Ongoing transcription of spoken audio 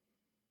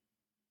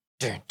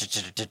Married to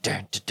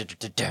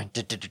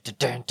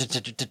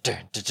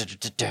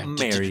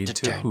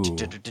Who?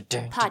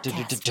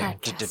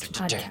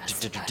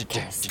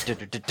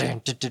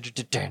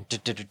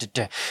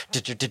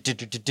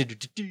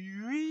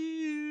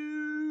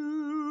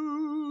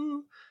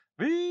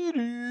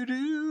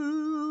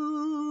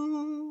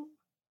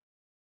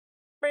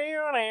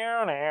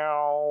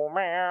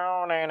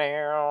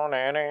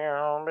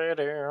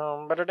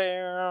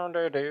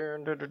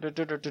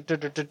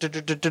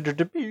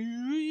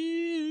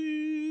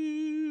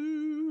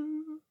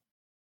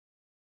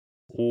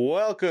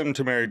 Welcome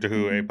to Married to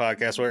Who, a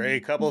podcast where a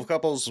couple of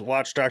couples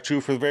watch Doctor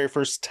Who for the very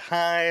first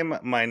time.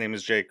 My name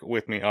is Jake.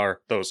 With me are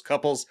those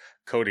couples,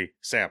 Cody,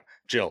 Sam,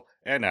 Jill,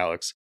 and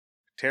Alex.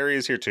 Terry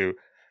is here too.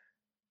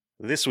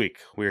 This week,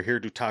 we're here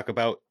to talk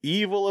about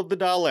Evil of the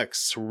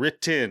Daleks,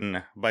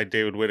 written by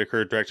David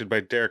Whittaker, directed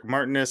by Derek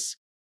Martinez,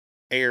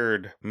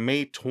 aired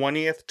May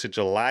 20th to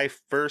July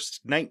 1st,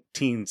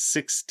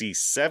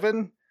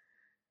 1967.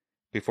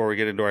 Before we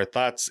get into our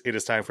thoughts, it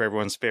is time for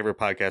everyone's favorite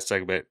podcast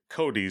segment,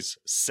 Cody's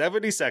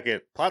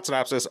 70-second plot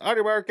synopsis. On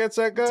your mark, get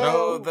set, go!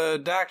 So the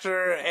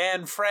doctor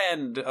and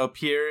friend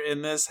appear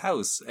in this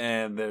house,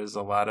 and there's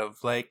a lot of,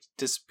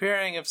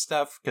 disappearing of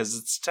stuff, because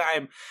it's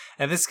time.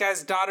 And this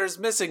guy's daughter's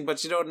missing,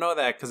 but you don't know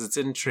that, because it's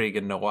intrigue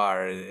and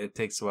noir. It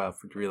takes a while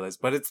for you to realize.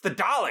 But it's the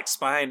Daleks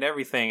behind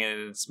everything,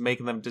 and it's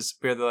making them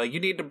disappear. They're like, you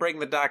need to bring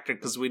the doctor,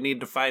 because we need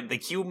to find the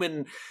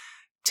human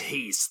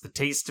taste, the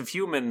taste of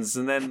humans,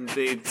 and then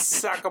they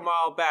suck them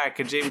all back,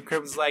 and Jamie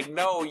Cribb's like,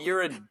 no,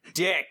 you're a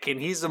dick,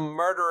 and he's a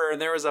murderer, and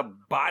there was a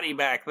body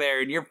back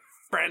there, and you're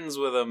friends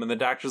with him, and the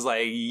doctor's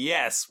like,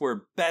 yes,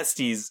 we're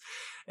besties,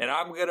 and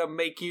I'm gonna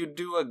make you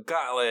do a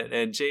gauntlet,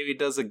 and Jamie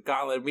does a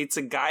gauntlet, meets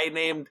a guy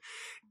named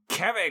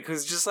Kevin,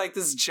 who's just like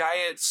this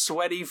giant,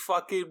 sweaty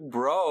fucking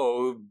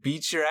bro,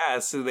 beats your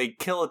ass, and they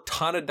kill a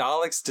ton of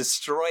Daleks,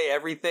 destroy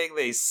everything,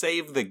 they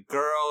save the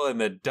girl, and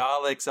the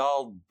Daleks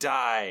all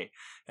die.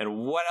 And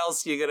what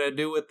else you gonna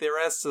do with the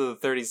rest of the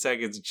 30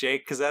 seconds,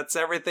 Jake? Because that's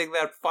everything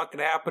that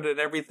fucking happened, and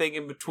everything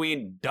in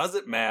between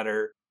doesn't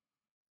matter.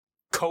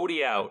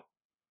 Cody out.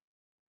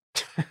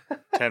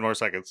 10 more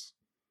seconds.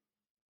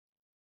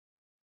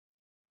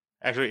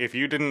 Actually, if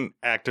you didn't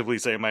actively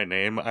say my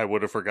name, I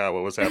would have forgot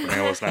what was happening.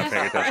 I was not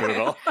paying attention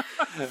at all.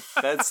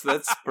 That's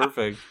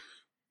perfect.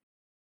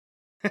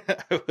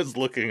 I was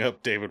looking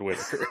up David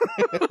Whittaker.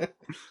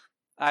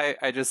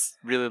 I just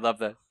really love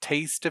the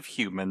taste of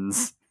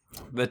humans.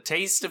 The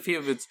taste of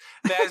humans.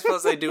 I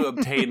suppose they do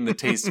obtain the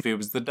taste of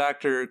humans. The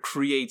doctor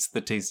creates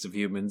the taste of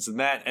humans, and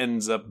that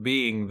ends up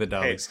being the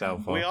Daleks'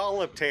 downfall. We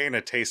all obtain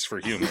a taste for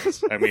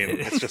humans. I mean,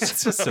 it's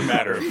just a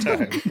matter of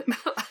time.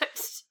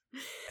 What?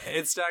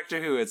 It's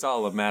Doctor Who. It's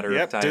all a matter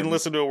of time. Didn't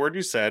listen to a word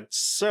you said.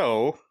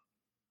 So,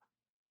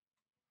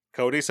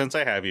 Cody, since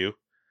I have you,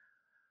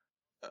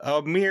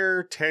 a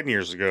mere 10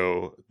 years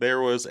ago, there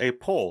was a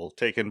poll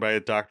taken by a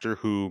Doctor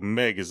Who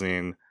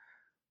magazine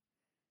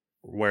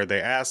where they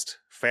asked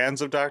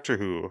fans of Doctor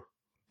Who,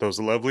 those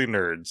lovely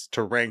nerds,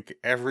 to rank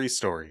every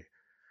story.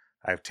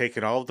 I've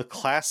taken all of the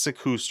classic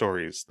Who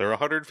stories, there are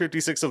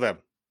 156 of them,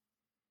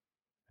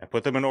 and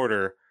put them in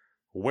order.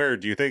 Where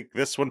do you think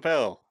this one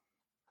fell?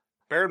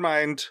 Bear in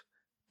mind,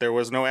 there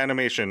was no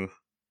animation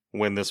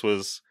when this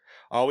was...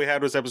 All we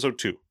had was episode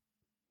 2.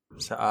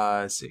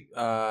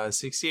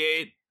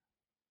 68.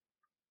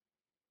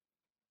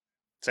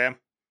 Sam?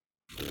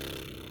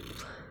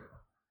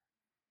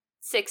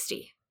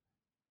 60.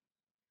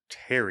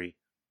 Terry?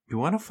 You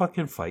want to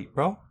fucking fight,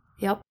 bro?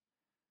 Yep.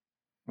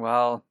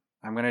 Well,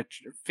 I'm gonna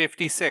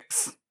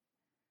 56.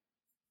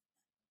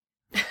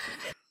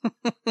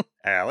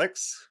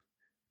 Alex?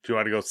 Do you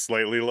want to go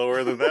slightly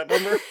lower than that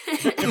number?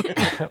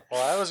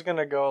 Well, I was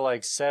gonna go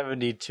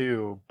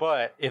 72,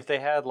 but if they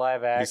had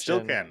live action, You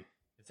still can.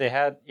 If they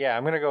had,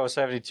 I'm gonna go with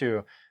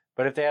 72.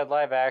 But if they had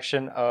live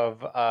action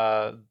of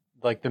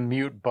the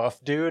mute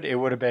buff dude, it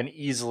would have been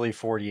easily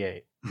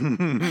 48.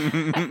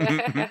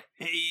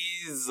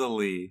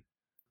 Easily.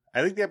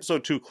 I think the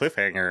episode 2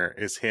 cliffhanger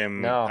is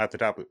him at the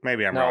top.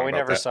 Maybe I'm wrong. No, we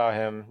never saw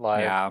him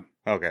live. Yeah.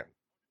 Okay.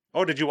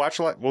 Oh, did you watch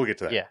a lot? We'll get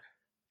to that. Yeah.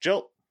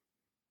 Jill?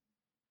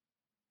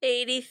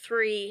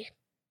 83.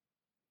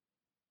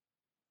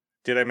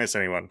 Did I miss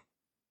anyone?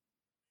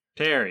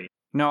 Terry.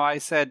 No, I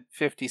said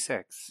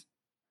 56.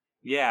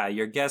 Yeah,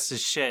 your guess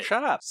is shit.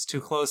 Shut up. It's too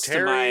close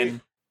to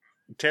mine.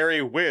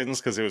 Terry wins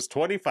because it was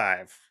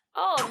 25.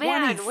 Oh,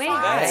 man, wait.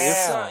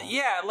 That's,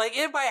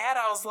 in my head,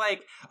 I was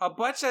like, a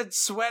bunch of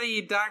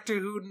sweaty Doctor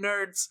Who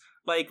nerds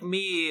like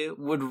me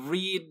would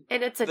read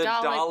and it's a the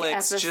Daleks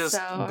episode. just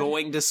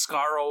going to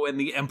Skaro and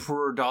the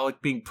Emperor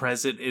Dalek being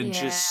present and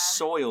just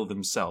soil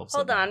themselves.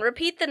 Hold on,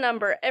 repeat the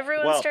number.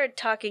 Everyone started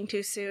talking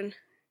too soon.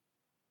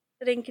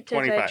 I didn't get to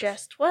 25.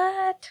 digest.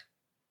 What?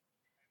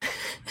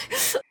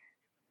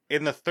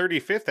 In the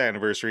 35th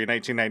anniversary,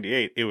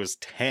 1998, it was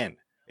 10.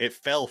 It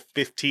fell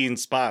 15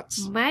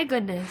 spots. My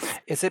goodness.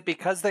 Is it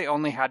because they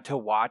only had to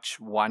watch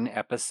one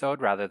episode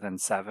rather than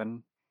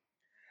 7?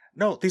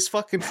 No, these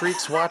fucking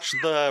freaks watch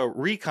the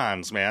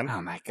recons, man.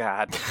 Oh my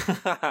god.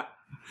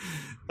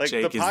 Like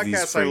Jake the is these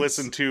podcasts I freaks.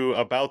 listened to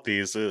about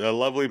these, a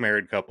lovely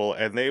married couple,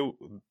 and they,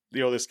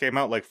 this came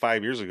out like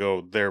 5 years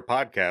ago, their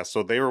podcast.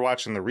 So they were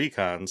watching the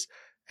recons,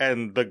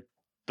 and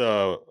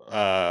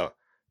the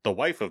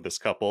wife of this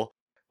couple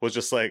was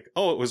just like,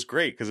 oh, it was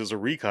great because it was a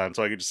recon,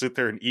 so I could just sit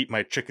there and eat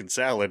my chicken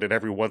salad, and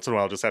every once in a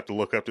while just have to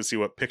look up to see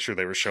what picture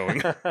they were showing.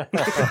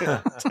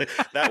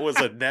 That was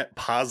a net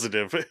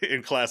positive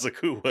in Classic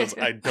Who, was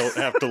I don't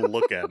have to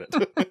look at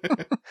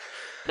it.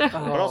 But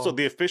also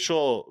the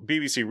official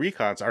BBC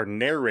recons are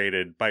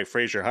narrated by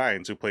Fraser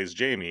Hines, who plays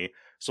Jamie,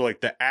 so like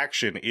the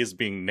action is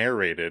being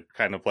narrated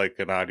kind of like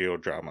an audio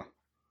drama.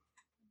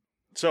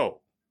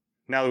 So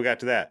now that we got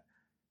to that,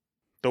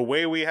 the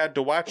way we had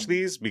to watch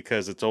these,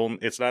 because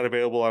it's not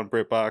available on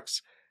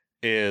BritBox,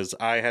 is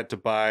I had to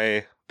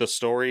buy the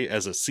story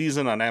as a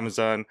season on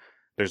Amazon.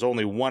 There's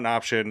only one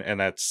option, and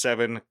that's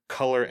 7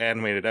 color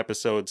animated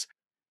episodes.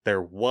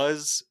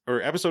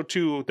 Episode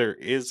 2, there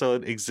is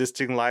an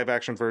existing live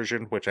action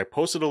version, which I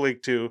posted a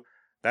link to.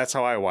 That's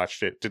how I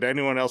watched it. Did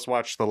anyone else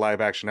watch the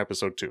live action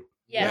episode 2?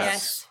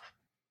 Yes.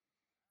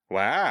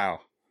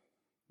 Wow.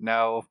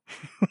 No.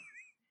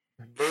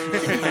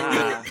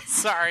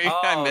 Sorry,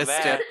 I missed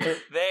it.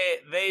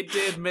 They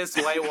did miss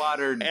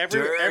Whitewater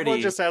dirty.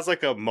 Everyone just has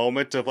like a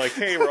moment of like,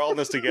 hey, we're all in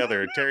this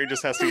together. Terry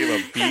just has to give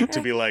a beat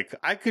to be like,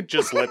 I could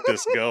just let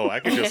this go. I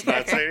could just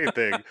not say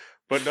anything.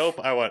 But nope,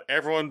 I want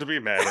everyone to be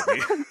mad at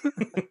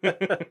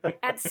me.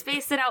 And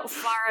space it out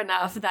far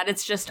enough that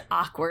it's just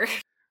awkward.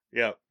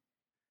 Yep.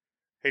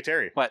 Hey,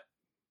 Terry. What?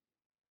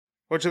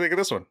 What'd you think of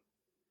this one?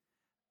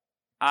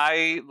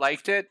 I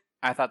liked it.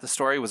 I thought the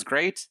story was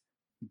great,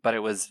 but it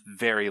was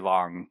very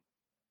long.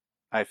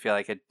 I feel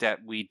like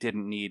we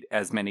didn't need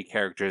as many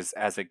characters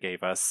as it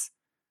gave us,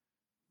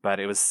 but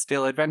it was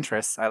still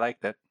adventurous. I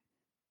liked it.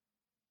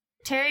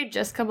 Terry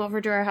just come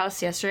over to our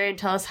house yesterday and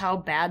tell us how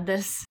bad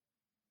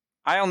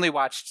I only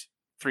watched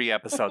 3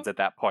 episodes at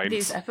that point.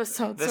 these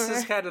episodes This were.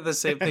 is kind of the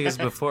same thing as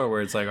before,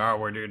 where it's like, oh,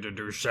 we're going to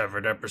do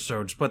 7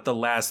 episodes, but the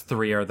last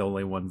 3 are the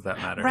only ones that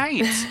matter.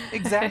 Right,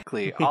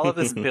 exactly. All of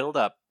this build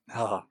up.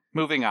 Oh,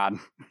 moving on.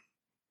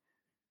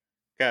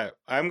 Yeah,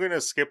 I'm going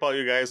to skip all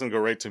you guys and go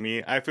right to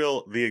me. I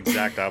feel the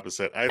exact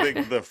opposite. I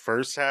think the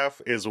first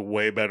half is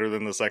way better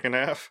than the second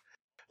half.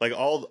 Like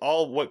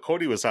all what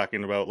Cody was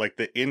talking about, like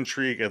the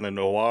intrigue and the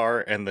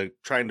noir and the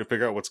trying to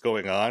figure out what's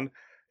going on,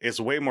 is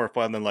way more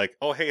fun than like,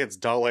 oh, hey, it's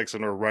Daleks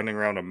and we're running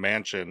around a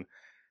mansion.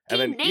 And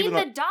He then named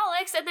the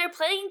Daleks and they're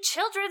playing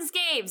children's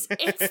games.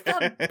 It's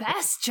the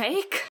best,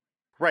 Jake.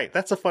 Right,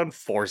 that's a fun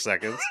 4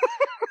 seconds.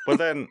 But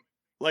then,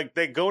 like,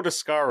 they go to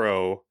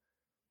Skaro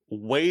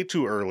way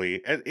too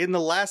early. And in the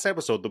last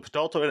episode, the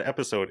penultimate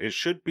episode, it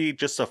should be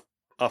just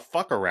a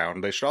fuck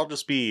around. It should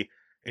be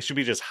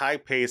just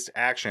high-paced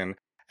action.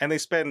 And they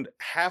spend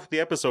half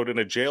the episode in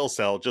a jail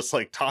cell just,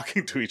 like,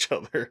 talking to each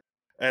other.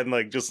 And,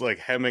 like, just, like,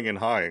 hemming and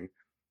hawing.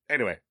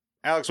 Anyway,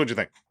 Alex, what'd you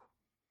think?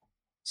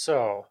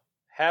 So,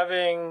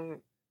 having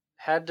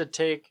had to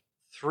take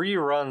 3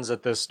 runs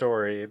at this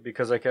story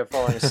because I kept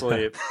falling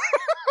asleep,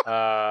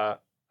 I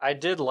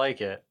did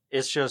like it.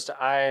 It's just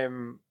I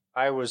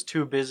was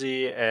too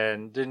busy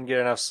and didn't get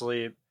enough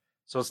sleep,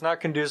 so it's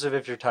not conducive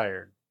if you're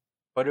tired.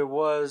 But it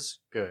was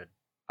good,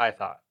 I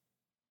thought.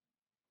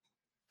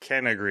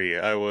 Can agree.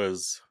 I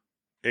was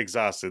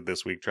exhausted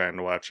this week trying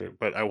to watch it,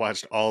 but I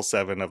watched all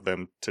 7 of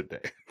them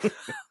today.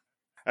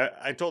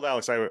 I told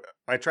Alex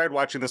I tried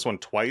watching this one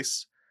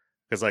twice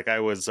because like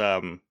I was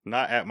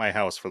not at my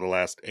house for the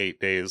last 8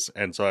 days,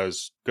 and so I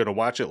was gonna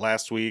watch it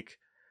last week,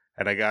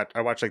 and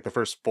I watched like the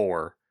first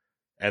 4,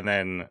 and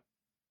then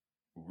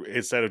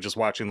instead of just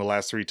watching the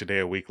last 3 today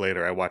a week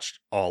later, I watched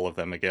all of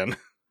them again.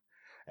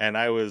 And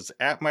I was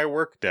at my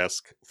work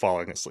desk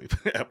falling asleep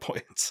at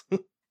points. But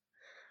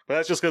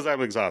that's just because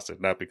I'm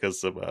exhausted, not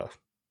because of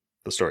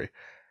the story.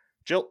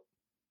 Jill,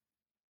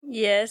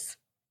 Yes.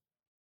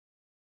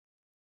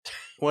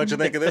 what'd you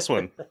think of this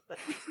one?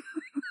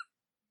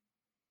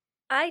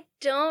 I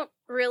don't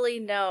really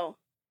know.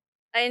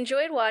 I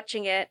enjoyed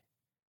watching it.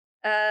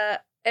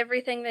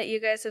 Everything that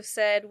you guys have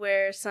said,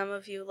 where some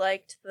of you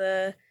liked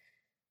the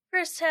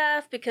first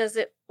half because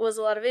it was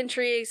a lot of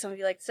intrigue, some of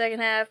you liked the second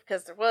half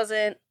because there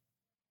wasn't.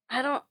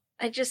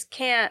 I just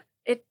can't.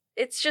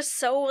 It's just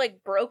so,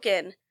 like,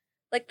 broken.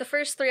 Like, the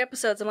first 3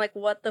 episodes, I'm like,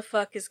 what the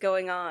fuck is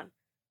going on?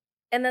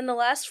 And then the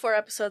last 4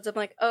 episodes, I'm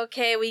like,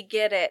 okay, we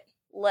get it.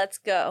 Let's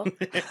go.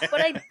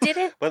 But I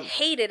didn't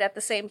hate it at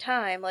the same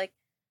time. Like,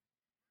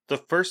 the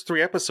first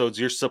 3 episodes,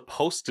 you're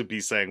supposed to be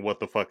saying what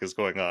the fuck is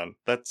going on.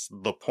 That's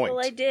the point.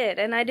 well, I did,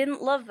 and I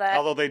didn't love that.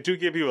 Although they do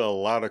give you a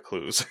lot of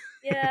clues.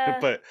 Yeah.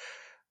 But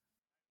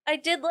I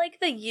did like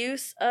the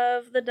use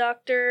of the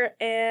Doctor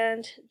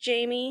and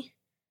Jamie.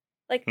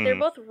 Like, they're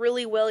both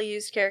really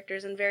well-used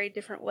characters in very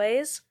different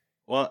ways.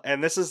 well,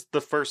 and this is the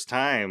first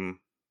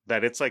time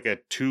that it's like a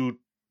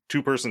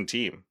two-person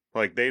team.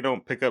 Like, they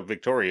don't pick up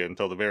Victoria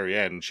until the very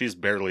end. She's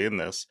barely in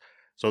this.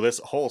 So this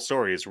whole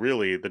story is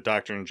really the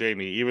Doctor and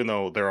Jamie. Even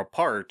though they're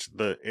apart,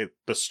 the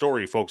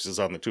story focuses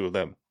on the 2 of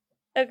them.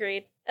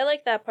 Agreed. I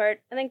like that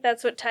part. I think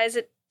that's what ties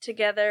it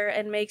together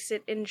and makes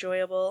it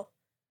enjoyable.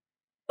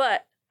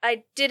 But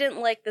I didn't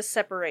like the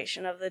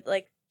separation of the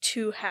like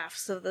two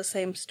halves of the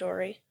same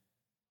story.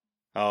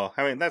 Oh,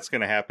 I mean, that's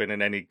going to happen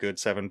in any good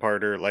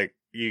 7-parter. Like,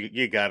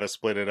 you got to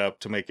split it up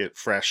to make it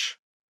fresh.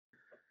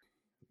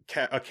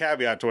 A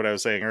caveat to what I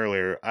was saying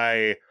earlier,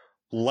 I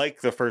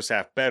like the first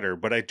half better,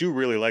 but I do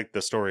really like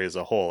the story as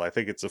a whole. I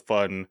think it's a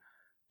fun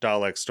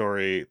Dalek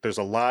story. There's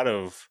a lot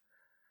of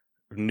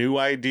new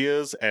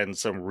ideas and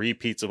some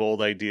repeats of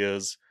old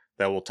ideas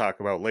that we'll talk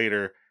about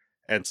later,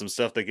 and some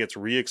stuff that gets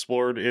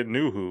re-explored in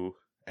New Who.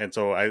 And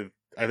so I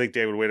think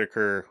David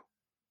Whittaker,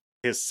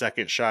 his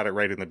second shot at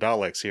writing the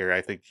Daleks here,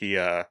 I think he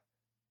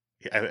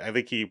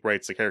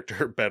writes the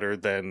character better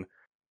than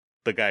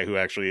the guy who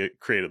actually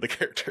created the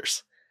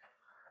characters.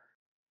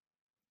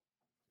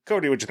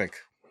 Cody, what'd you think?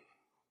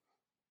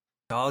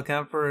 Dalek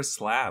Emperor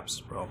slaps,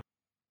 bro.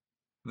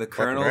 The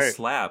Colonel right.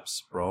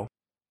 slaps, bro.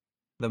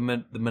 The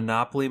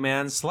Monopoly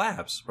Man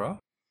slaps, bro.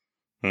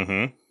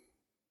 Mm-hmm.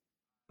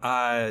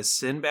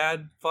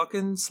 Sinbad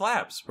fucking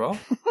slaps, bro.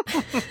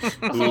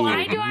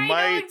 Why do I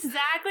know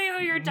exactly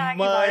who you're talking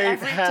about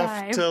every have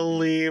time? to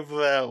leave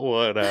that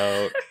one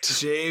out.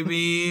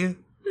 Jamie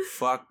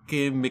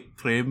fucking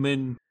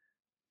McCrimmon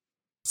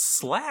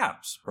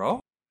slaps, bro.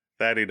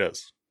 That he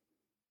does.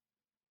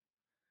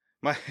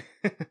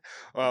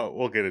 Well,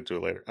 we'll get into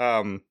it later.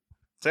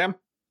 Sam?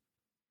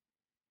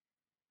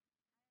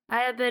 I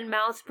have been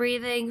mouth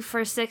breathing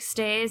for 6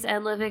 days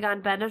and living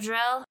on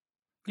Benadryl.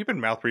 You've been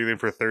mouth breathing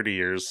for 30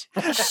 years.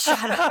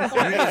 Shut up. You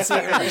can see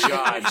her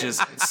jaw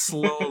just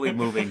slowly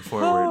moving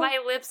forward. My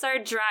lips are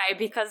dry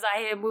because I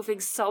am moving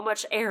so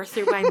much air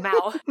through my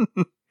mouth.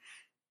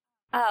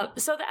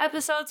 So the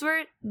episodes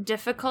were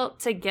difficult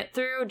to get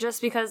through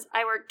just because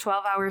I worked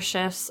 12-hour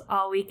shifts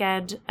all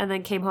weekend and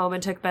then came home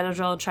and took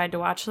Benadryl and tried to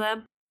watch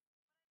them.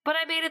 But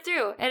I made it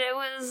through, and it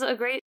was a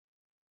great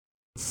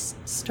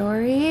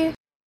story.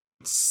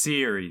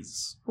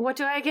 Series. What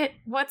do I get?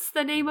 What's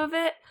the name of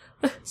it?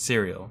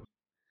 Serial.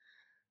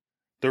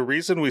 The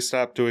reason we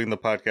stopped doing the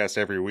podcast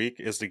every week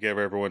is to give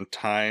everyone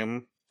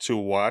time to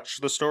watch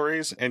the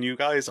stories, and you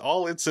guys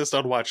all insist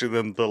on watching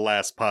them the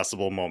last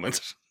possible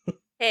moment.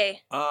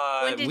 Hey,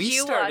 when did we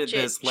you started watch it,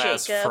 this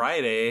last Jacob?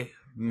 Friday,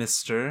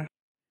 mister.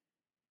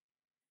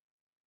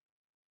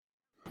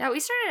 Yeah, we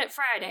started it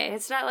Friday.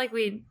 It's not like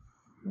we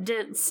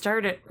didn't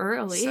start it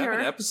earlier.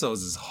 7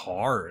 episodes is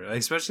hard,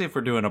 especially if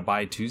we're doing a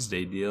by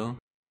Tuesday deal.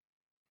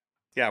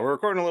 Yeah, we're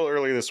recording a little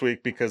early this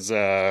week because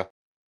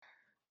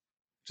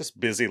just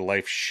busy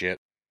life shit.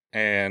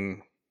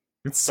 And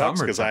It's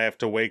sucks because summertime. I have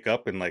to wake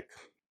up in like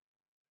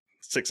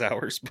 6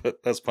 hours,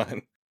 but that's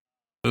fine.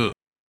 Ugh.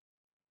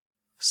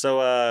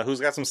 So,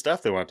 who's got some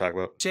stuff they want to talk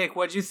about? Jake,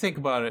 what'd you think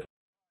about it?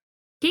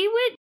 He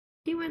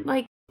went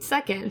like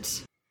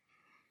second.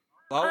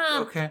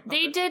 Oh, okay.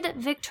 They did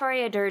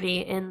Victoria dirty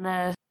in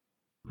the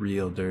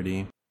Real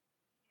dirty.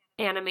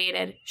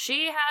 animated.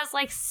 She has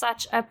like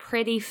such a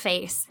pretty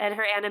face, and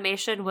her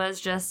animation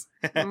was just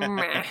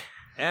meh.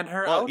 And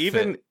her Well,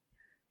 outfit.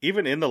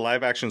 even in the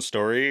live action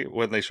story,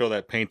 when they show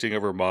that painting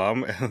of her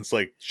mom, and it's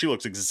like she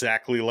looks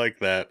exactly like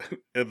that,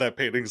 and that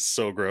painting's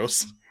so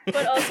gross.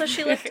 But also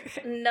she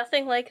looked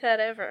nothing like that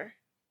ever.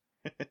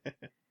 It's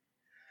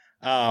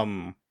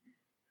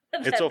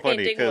so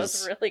funny painting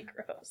was really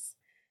gross.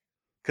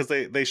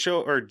 because they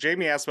show, or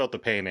Jamie asks about the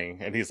painting,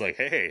 and he's like,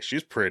 "Hey,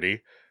 she's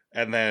pretty,"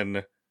 and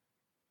then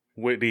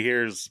when he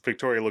hears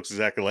Victoria looks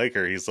exactly like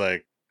her, he's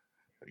like,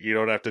 "You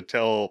don't have to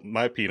tell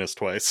my penis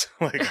twice.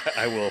 Like,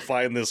 I will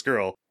find this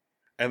girl."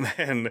 And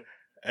then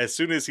as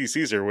soon as he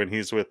sees her, when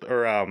he's with,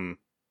 or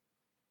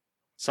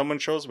someone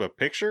shows him a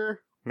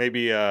picture,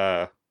 maybe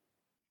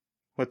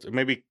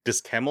maybe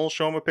does Kemmel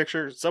show him a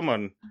picture?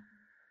 Someone,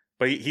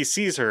 but he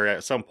sees her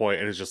at some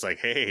point and is just like,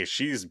 "Hey,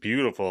 she's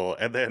beautiful."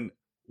 And then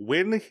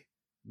when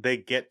they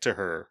get to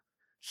her,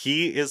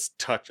 he is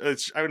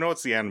I know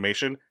it's the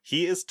animation.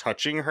 He is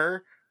touching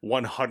her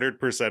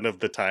 100% of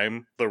the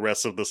time the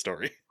rest of the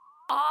story.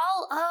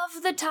 All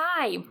of the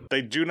time.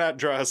 They do not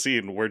draw a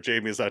scene where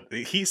Jamie's not.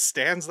 He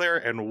stands there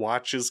and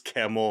watches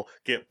Kemmel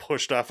get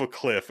pushed off a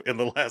cliff in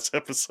the last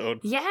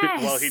episode.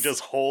 Yes. While he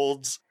just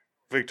holds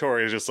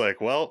Victoria, just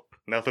like, well,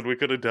 nothing we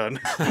could have done.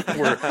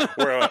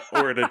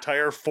 we're an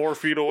entire 4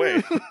 feet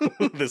away.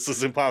 This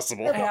is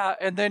impossible. Yeah,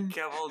 and then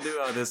Kevin knew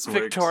how this works.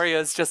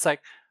 Victoria's just like,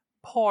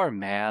 poor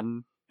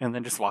man, and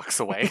then just walks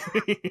away.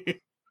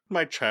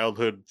 My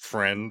childhood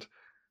friend.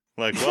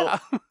 Like, well,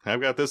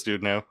 I've got this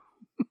dude now.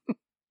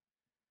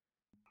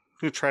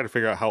 I'm going to try to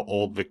figure out how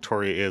old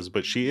Victoria is,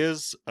 but she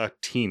is a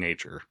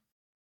teenager.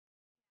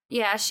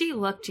 Yeah, she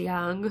looked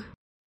young.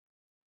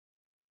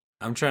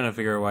 I'm trying to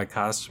figure out why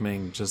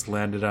costuming just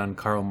landed on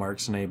Karl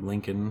Marx and Abe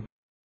Lincoln.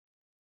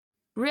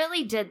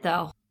 Really did,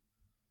 though.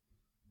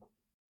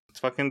 It's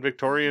fucking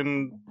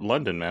Victorian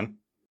London, man.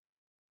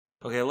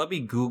 Okay, let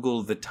me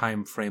Google the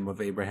time frame of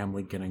Abraham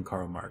Lincoln and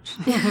Karl Marx.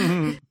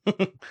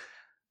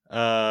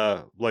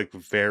 Like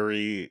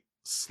very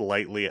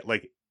slightly,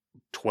 like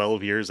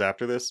 12 years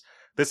after this.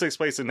 This takes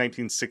place in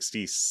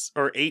 1960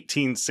 or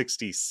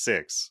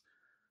 1866.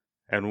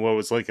 And what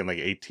was Lincoln, like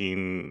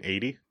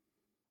 1880?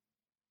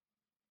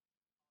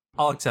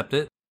 I'll accept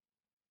it.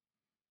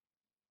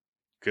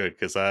 good,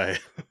 because I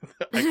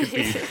could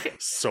be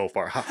so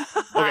far off.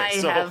 Okay,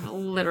 I have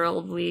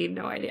literally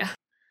no idea.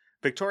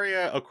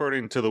 Victoria,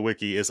 according to the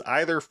wiki, is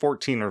either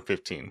 14 or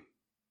 15.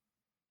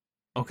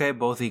 Okay,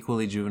 both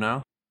equally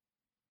juvenile.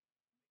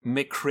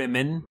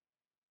 McCrimmon.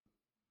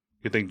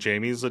 You think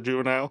Jamie's a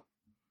juvenile?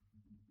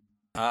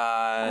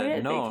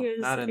 didn't No, think he was-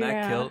 not in that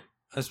yeah. kilt.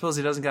 I suppose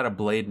he doesn't got a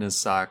blade in his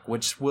sock,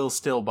 which will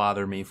still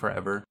bother me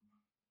forever.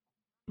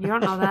 You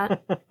don't know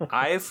that.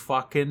 I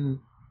fucking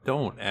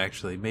don't,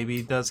 actually. Maybe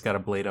he does got a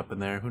blade up in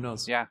there. Who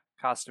knows? Yeah,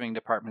 costuming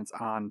department's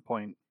on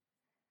point.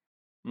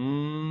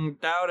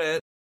 Doubt it.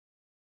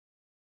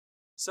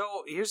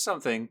 So here's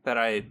something that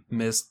I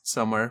missed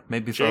somewhere.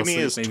 Maybe fell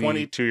Jamie asleep, is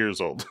maybe... 22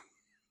 years old.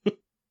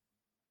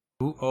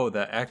 Who? Oh,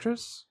 the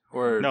actress?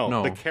 Or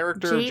No, the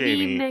character of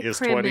Jamie Jamie is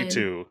McCrimmon.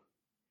 22.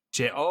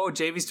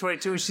 Jamie's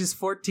 22 and she's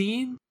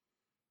 14?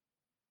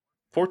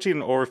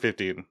 14 or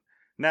 15.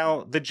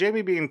 Now, the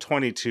Jamie being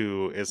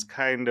 22 is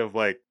kind of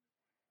like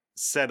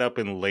set up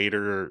in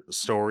later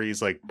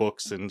stories, like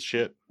books and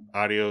shit,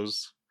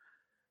 audios.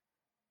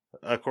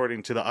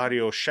 According to the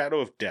audio, Shadow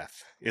of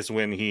Death is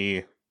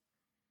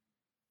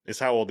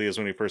how old he is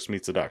when he first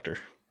meets the Doctor.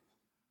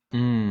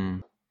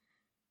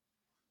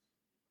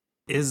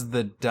 Is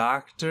the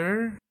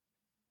Doctor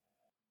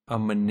a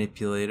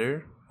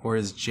manipulator, or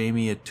is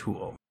Jamie a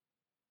tool?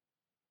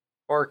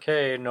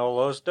 Porque no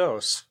los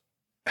dos.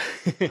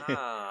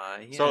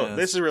 Yes. So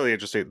this is really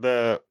interesting.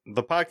 The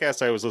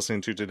podcast I was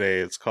listening to today,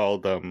 it's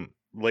called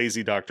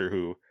Lazy Doctor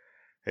Who.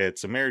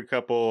 It's a married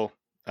couple.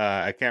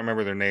 I can't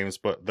remember their names,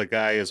 but the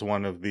guy is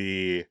one of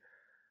the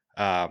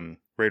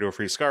Radio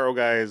Free Scarro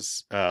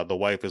guys. The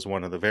wife is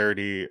one of the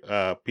Verity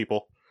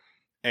people.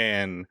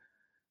 And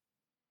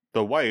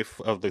the wife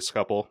of this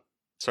couple,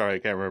 sorry, I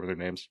can't remember their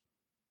names,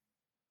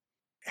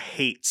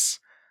 hates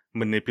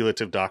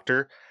manipulative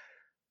Doctor.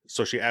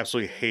 So she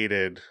absolutely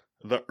hated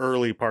the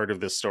early part of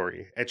this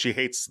story. And she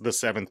hates the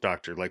 7th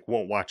Doctor, like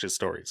won't watch his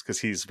stories because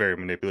he's very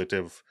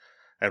manipulative.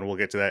 And we'll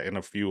get to that in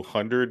a few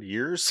hundred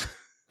years.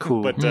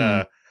 Cool.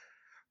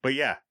 But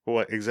yeah,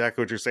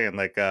 exactly what you're saying.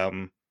 Like,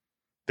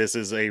 this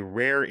is a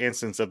rare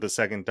instance of the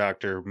 2nd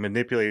Doctor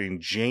manipulating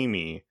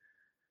Jamie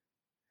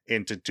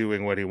into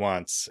doing what he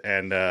wants.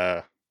 And,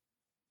 I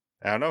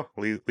don't know,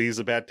 leaves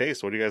a bad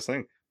taste. What do you guys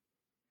think?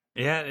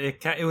 Yeah,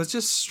 it was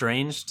just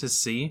strange to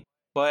see,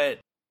 but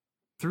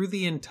through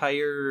the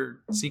entire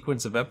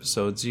sequence of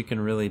episodes, you can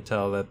really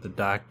tell that the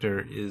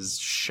Doctor is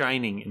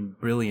shining in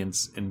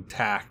brilliance and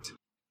tact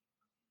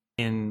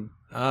in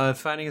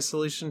finding a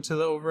solution to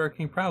the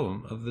overarching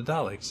problem of the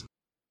Daleks.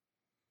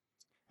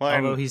 Well,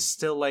 Although he's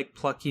still like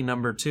plucky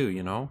number 2,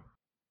 you know?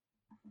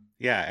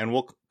 Yeah, and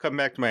we'll come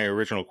back to my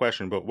original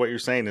question, but what you're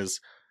saying is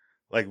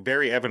like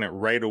very evident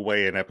right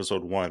away in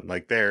episode 1.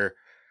 Like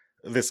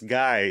this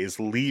guy is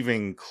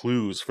leaving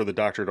clues for the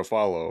Doctor to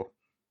follow,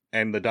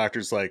 and the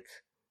Doctor's like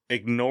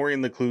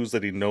ignoring the clues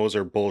that he knows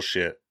are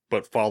bullshit,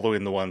 but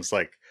following the ones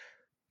like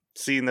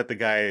seeing that the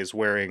guy is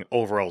wearing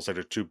overalls that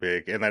are too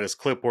big and that his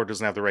clipboard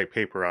doesn't have the right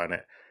paper on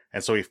it.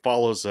 And so he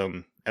follows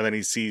them, and then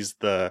he sees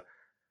the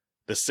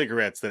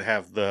cigarettes that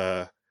have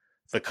the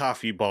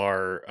coffee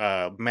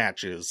bar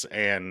matches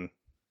and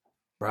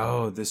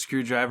Bro, the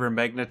screwdriver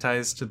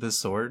magnetized to the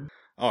sword.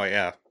 oh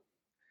yeah.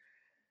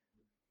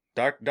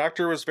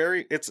 Doctor was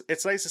very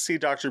it's nice to see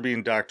Doctor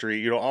being doctory,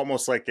 you know,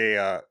 almost like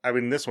a I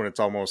mean this one it's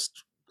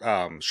almost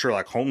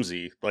Sherlock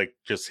Holmesy, like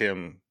just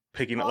him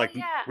picking up, like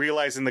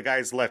realizing the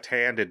guy's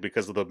left-handed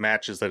because of the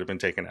matches that have been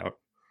taken out.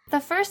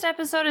 The first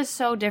episode is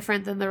so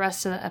different than the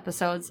rest of the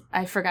episodes.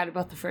 I forgot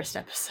about the first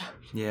episode.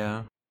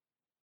 Yeah.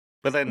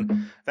 But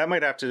then that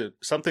might have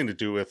something to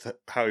do with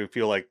how you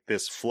feel like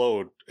this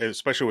flowed,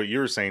 especially what you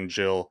were saying,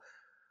 Jill,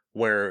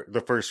 where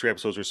the first 3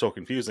 episodes were so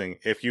confusing.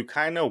 If you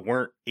kind of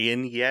weren't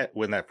in yet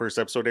when that first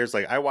episode airs,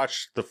 like I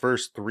watched the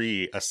first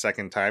 3 a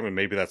second time, and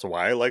maybe that's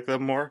why I like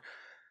them more.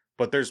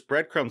 But there's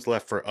breadcrumbs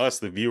left for us,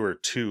 the viewer,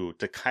 too,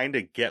 to kind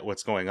of get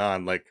what's going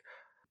on. Like,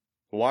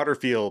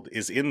 Waterfield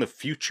is in the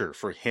future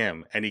for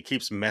him, and he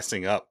keeps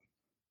messing up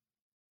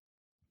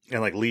and,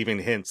 like, leaving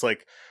hints.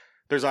 Like,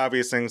 there's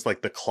obvious things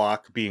like the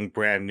clock being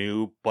brand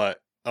new,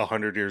 but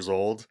 100 years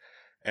old,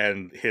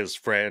 and his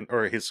friend,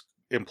 or his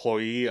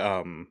employee,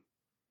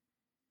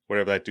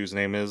 whatever that dude's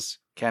name is.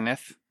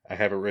 Kenneth? I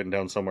have it written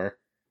down somewhere.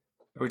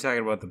 Are we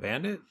talking about the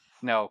bandit?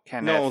 No,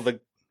 Kenneth.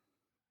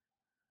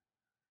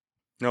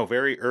 No,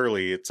 very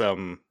early. It's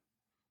Or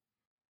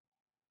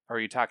are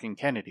you talking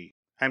Kennedy?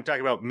 I'm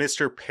talking about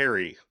Mr.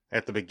 Perry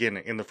at the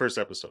beginning in the first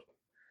episode.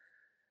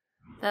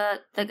 The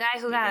guy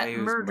who got guy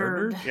who's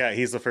murdered. Yeah,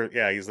 he's the first.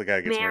 Yeah, he's the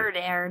guy who gets murdered.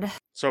 Murdered.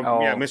 So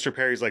Oh. yeah, Mr.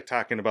 Perry's like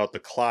talking about the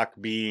clock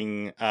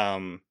being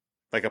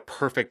like a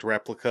perfect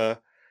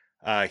replica.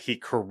 He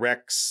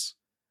corrects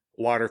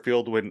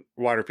Waterfield when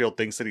Waterfield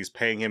thinks that he's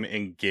paying him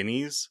in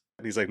guineas.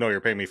 He's like, "No, you're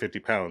paying me 50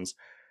 pounds."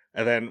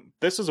 And then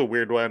this is a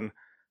weird one.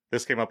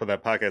 This came up in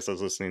that podcast I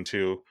was listening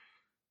to.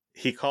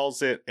 He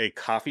calls it a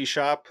coffee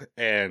shop,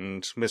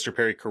 and Mr.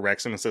 Perry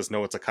corrects him and says,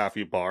 "No, it's a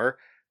coffee bar."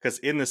 Because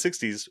in the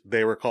 60s,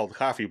 they were called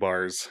coffee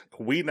bars.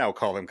 We now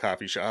call them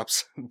coffee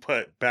shops.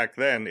 But back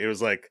then, it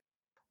was like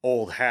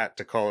old hat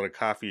to call it a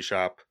coffee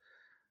shop,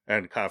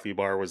 and coffee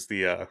bar was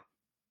the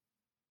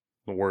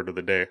word of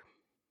the day.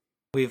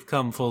 We've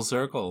come full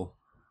circle.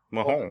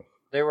 Mahone.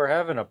 They were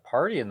having a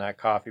party in that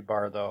coffee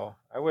bar, though.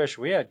 I wish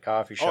we had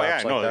coffee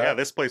shops like that. Yeah,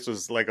 this place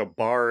was like a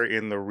bar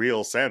in the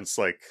real sense,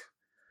 like.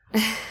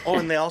 Oh,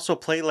 and they also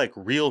play like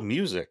real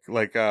music,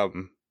 like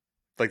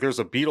there's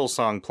a Beatles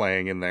song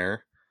playing in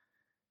there,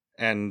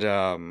 and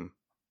or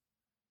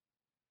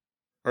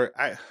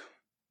I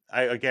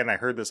I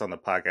heard this on the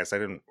podcast. I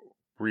didn't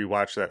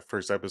rewatch that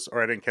first episode,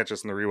 or I didn't catch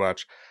this in the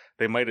rewatch.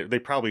 They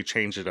probably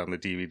changed it on the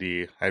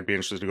DVD. I'd be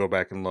interested to go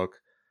back and look.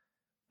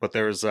 But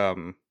there's a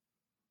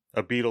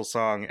Beatles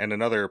song and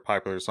another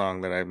popular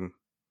song that I'm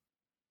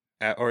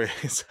at, or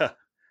it's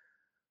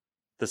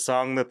the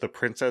song that the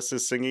princess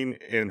is singing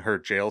in her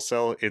jail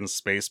cell in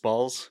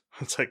Spaceballs.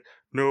 It's like,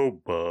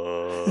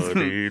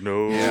 nobody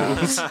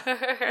knows.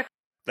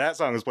 That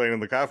song is playing in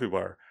the coffee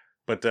bar.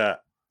 But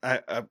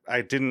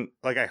I didn't,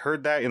 like, I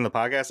heard that in the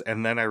podcast,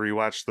 and then I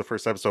rewatched the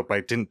first episode, but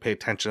I didn't pay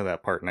attention to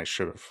that part, and I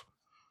should have.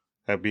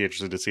 I'd be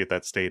interested to see if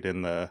that stayed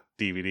in the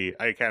DVD.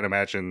 I can't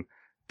imagine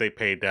they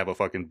paid to have a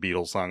fucking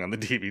Beatles song on the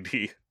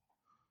DVD.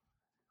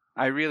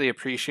 I really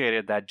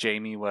appreciated that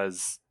Jamie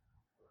was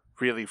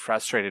really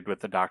frustrated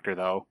with the doctor,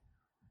 though.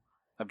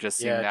 I've just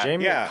seen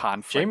that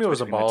conflict. Jamie was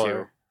a between the two.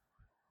 baller.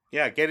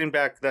 Yeah, getting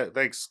back.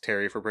 Thanks,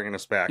 Terry, for bringing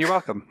us back. You're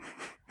welcome.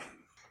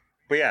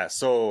 But yeah,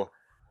 so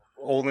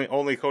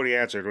only Cody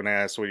answered when I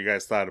asked what you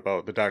guys thought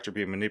about the doctor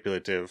being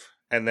manipulative.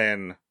 And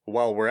then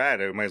while we're at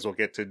it, we might as well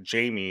get to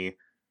Jamie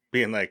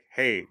being like,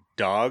 hey,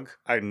 dog,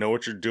 I know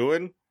what you're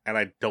doing, and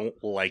I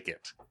don't like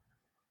it.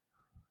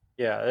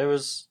 Yeah, it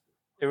was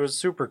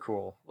super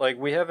cool. Like,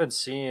 we haven't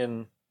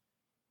seen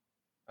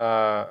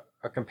a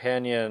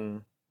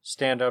companion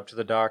stand up to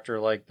the doctor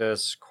like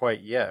this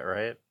quite yet,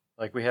 right?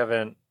 Like, we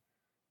haven't.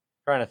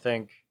 Trying to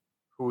think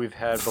who we've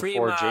had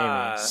before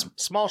Freema. Jamie.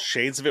 Small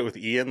shades of it with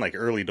Ian, like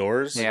early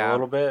doors. Yeah. A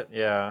little bit,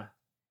 yeah.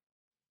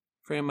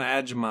 Freema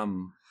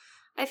Edgemum.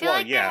 I feel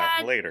like they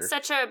had later.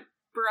 such a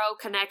bro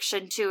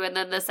connection too, and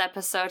then this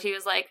episode he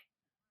was like,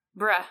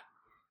 bruh.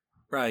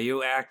 Bruh,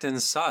 you acting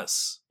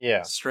sus.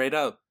 Yeah. Straight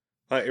up.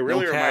 It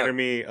really No cap. reminded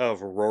me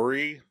of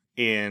Rory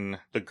in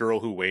The Girl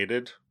Who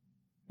Waited,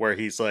 where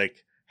he's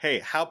like, hey,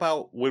 how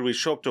about when we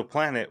show up to a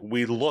planet,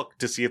 we look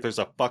to see if there's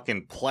a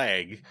fucking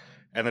plague?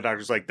 And the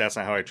doctor's like, that's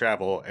not how I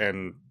travel.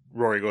 And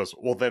Rory goes,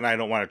 well, then I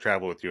don't want to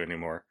travel with you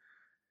anymore.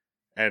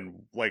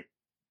 And, like,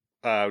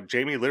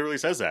 Jamie literally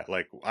says that.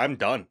 Like, I'm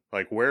done.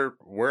 Like, we're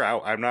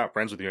out. I'm not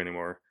friends with you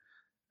anymore.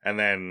 And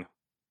then,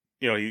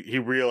 you know, he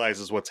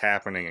realizes what's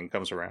happening and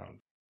comes around.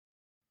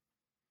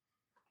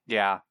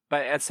 Yeah,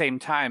 but at the same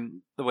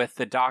time, with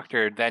the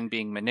doctor then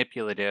being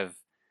manipulative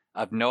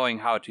of knowing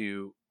how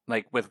to,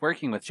 like, with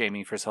working with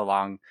Jamie for so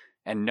long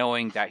and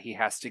knowing that he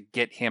has to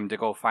get him to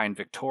go find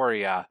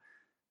Victoria,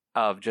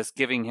 of just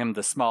giving him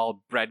the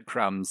small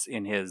breadcrumbs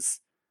in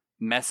his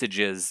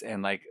messages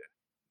and, like,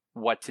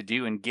 what to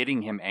do, and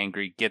getting him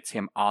angry gets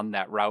him on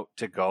that route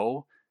to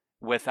go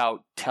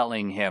without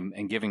telling him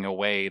and giving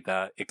away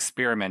the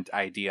experiment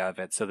idea of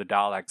it, so the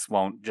Daleks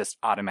won't just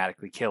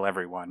automatically kill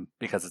everyone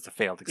because it's a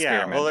failed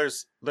experiment. Yeah, well,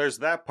 there's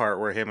that part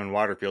where him and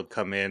Waterfield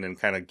come in and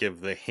kind of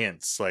give the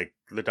hints, like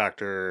the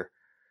doctor,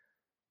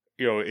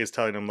 you know, is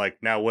telling him, like,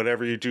 now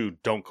whatever you do,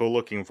 don't go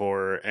looking for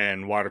her.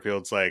 And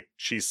Waterfield's like,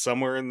 she's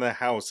somewhere in the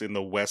house in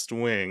the West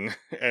Wing.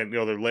 And, you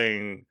know, they're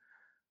laying,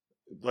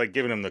 like,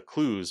 giving him the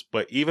clues.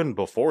 But even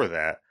before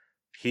that,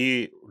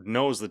 he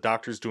knows the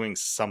doctor's doing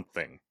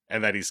something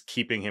and that he's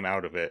keeping him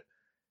out of it.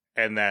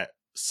 And that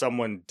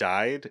someone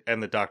died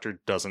and the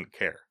doctor doesn't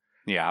care.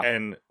 Yeah.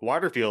 And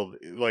Waterfield,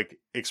 like,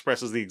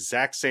 expresses the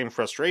exact same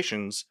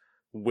frustrations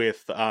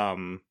with,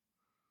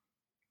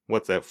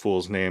 what's that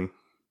fool's name?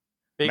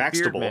 Big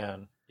Maxtable. beard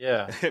man.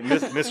 Yeah.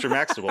 Mr.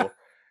 Maxtable.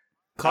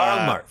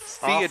 Karl Marx.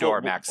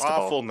 Theodore Maxtable.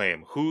 Awful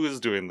name. Who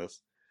is doing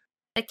this?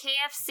 The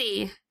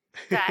KFC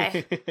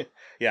guy.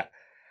 Yeah.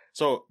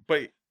 So,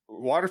 but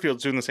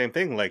Waterfield's doing the same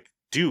thing. Like,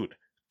 dude,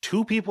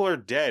 2 people are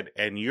dead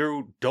and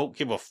you don't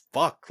give a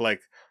fuck.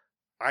 Like,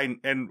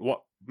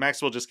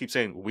 Maxwell just keeps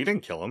saying, we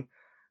didn't kill him.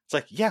 It's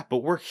like, yeah,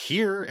 but we're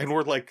here and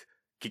we're, like,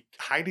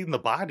 hiding the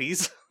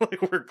bodies.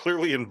 Like, we're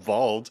clearly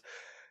involved.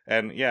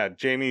 And yeah,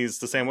 Jamie's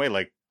the same way.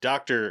 Like,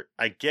 doctor,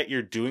 I get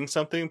you're doing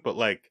something, but,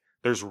 like,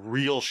 there's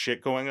real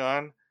shit going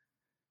on.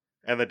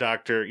 And the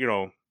doctor, you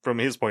know, from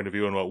his point of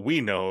view and what we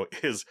know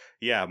is,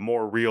 yeah,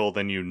 more real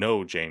than you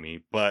know,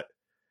 Jamie. But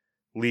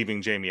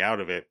leaving Jamie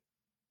out of it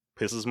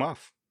pisses him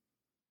off.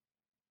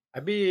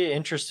 I'd be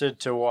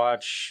interested to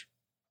watch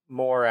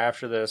more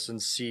after this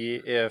and see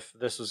if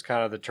this was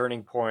kind of the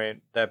turning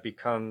point that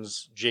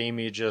becomes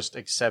Jamie just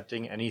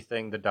accepting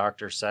anything the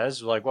doctor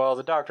says. Like, well,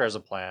 the doctor has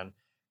a plan.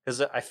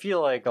 Because I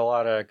feel like a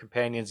lot of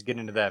companions get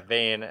into that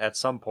vein at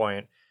some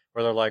point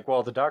where they're like,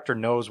 well, the doctor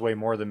knows way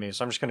more than me,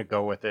 so I'm just going to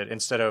go with it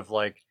instead of,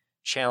 like,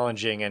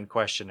 challenging and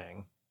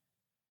questioning.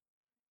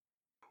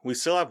 We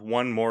still have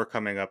one more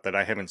coming up that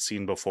I haven't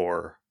seen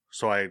before,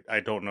 so I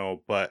don't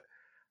know, but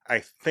I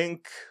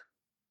think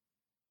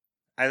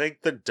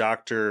the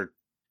doctor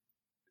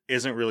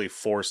isn't really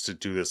forced to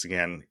do this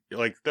again.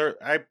 Like,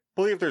 I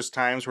believe there's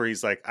times where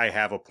he's like, I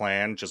have a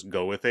plan, just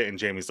go with it. And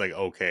Jamie's like,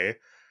 okay.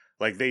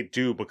 Like, they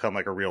do become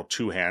like a real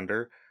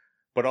two-hander.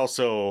 But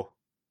also,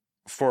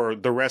 for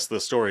the rest of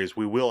the stories,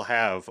 we will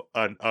have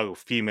a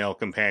female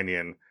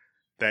companion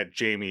that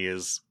Jamie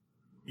is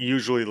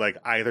usually like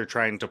either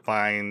trying to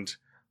find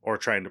or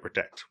trying to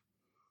protect.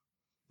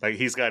 Like,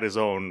 he's got his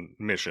own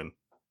mission.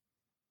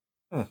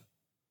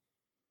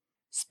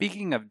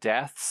 Speaking of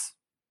deaths,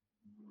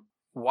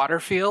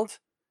 Waterfield,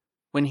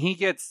 when he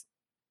gets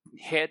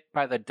hit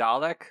by the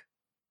Dalek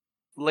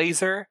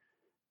laser,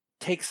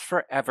 takes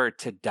forever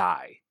to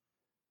die.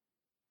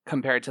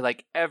 Compared to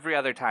like every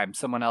other time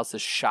someone else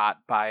is shot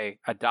by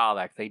a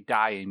Dalek, they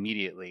die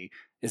immediately.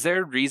 Is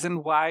there a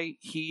reason why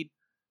he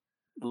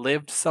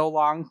lived so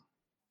long?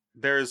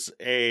 There's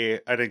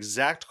an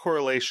exact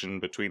correlation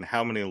between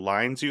how many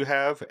lines you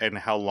have and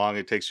how long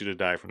it takes you to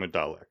die from a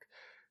Dalek.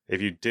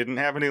 If you didn't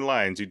have any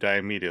lines, you die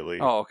immediately.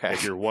 Oh, okay.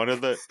 If you're one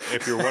of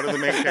the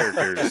main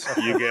characters,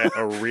 you get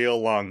a real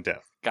long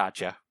death.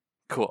 Gotcha.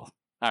 Cool.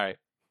 All right.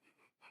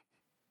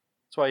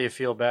 That's why you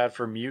feel bad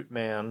for Mute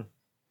Man.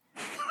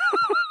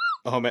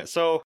 Oh man,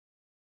 so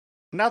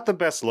not the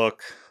best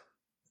look.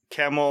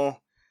 Kemmel,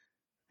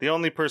 the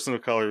only person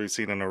of color we've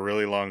seen in a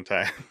really long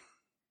time,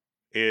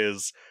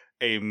 is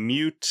a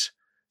mute,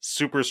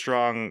 super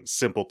strong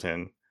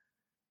simpleton.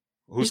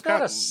 He's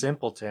not a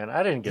simpleton.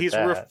 I didn't get he's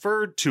that. He's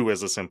referred to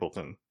as a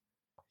simpleton.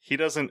 He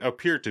doesn't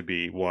appear to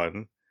be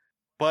one.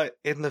 But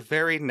in the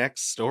very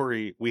next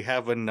story, we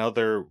have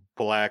another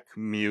black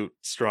mute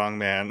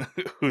strongman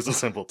who's a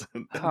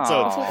simpleton.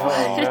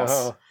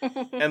 Oh,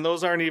 and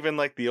those aren't even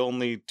like the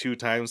only 2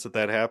 times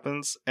that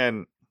happens.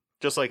 And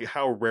just like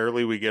how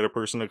rarely we get a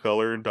person of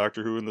color in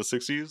Doctor Who in the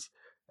 60s,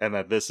 and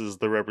that this is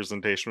the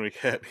representation we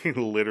get, he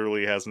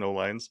literally has no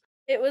lines.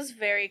 It was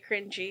very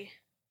cringy.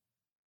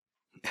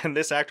 And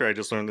this actor, I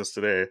just learned this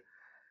today,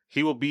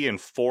 he will be in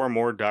 4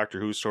 more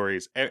Doctor Who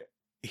stories.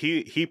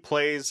 He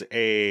plays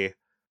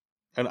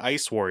an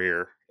Ice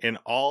Warrior in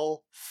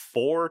all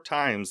 4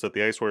 times that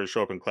the Ice Warriors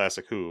show up in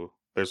Classic Who.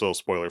 There's a little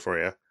spoiler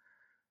for you.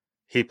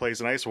 He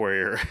plays an Ice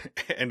Warrior,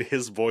 and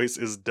his voice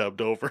is dubbed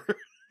over.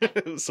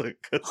 so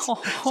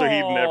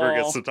he never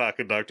gets to talk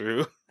in Doctor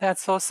Who.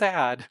 That's so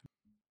sad.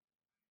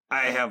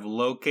 I have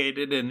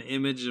located an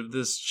image of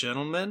this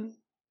gentleman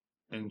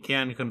and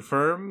can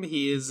confirm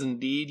he is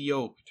indeed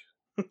yoked.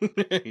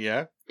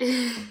 Yeah?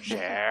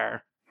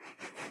 Sure.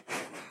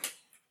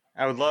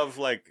 I would love,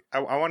 like, I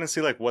want to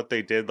see, like, what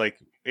they did, like,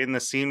 in the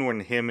scene when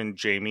him and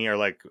Jamie are,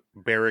 like,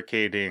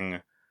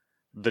 barricading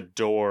the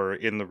door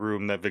in the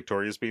room that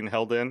Victoria's being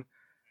held in.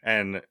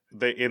 And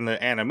in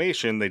the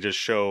animation, they just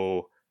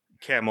show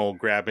Kemmel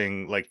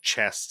grabbing, like,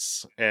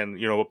 chests and,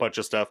 you know, a bunch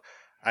of stuff.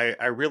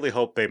 I really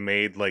hope they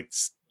made, like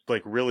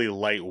really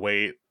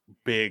lightweight,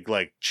 big,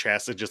 like,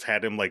 chests and just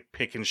had him, like,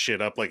 picking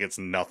shit up like it's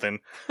nothing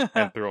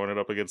and throwing it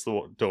up against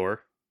the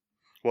door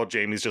while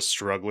Jamie's just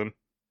struggling.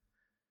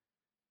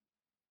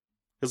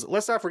 Because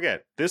let's not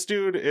forget, this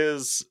dude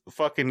is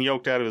fucking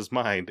yoked out of his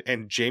mind,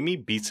 and Jamie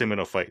beats him in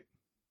a fight.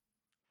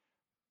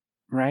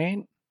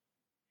 Right?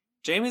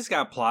 Jamie's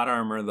got plot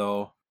armor,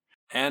 though,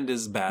 and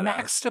is badass.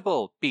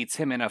 Maxtable beats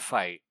him in a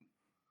fight.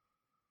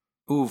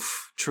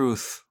 Oof,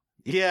 truth.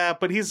 Yeah,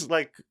 but he's,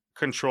 like,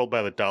 controlled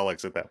by the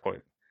Daleks at that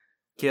point.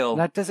 Kill.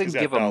 That doesn't He's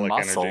got give him Dalek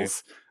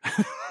muscles.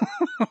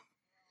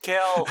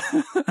 Kill.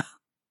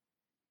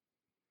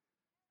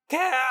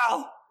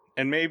 Kill!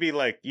 And maybe,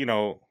 like, you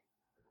know,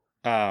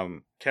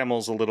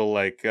 Kemmel's a little,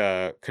 like,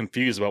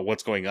 confused about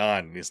what's going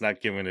on, and he's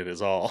not giving it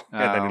his all,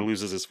 and then he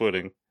loses his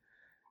footing.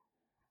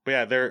 But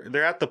yeah,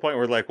 they're at the point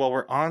where, like, well,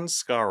 we're on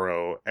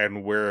Skaro,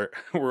 and we're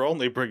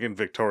only bringing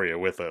Victoria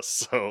with us,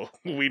 so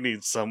we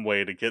need some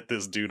way to get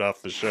this dude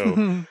off the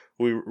show.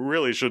 We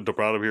really shouldn't have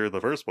brought him here in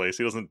the first place.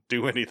 He doesn't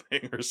do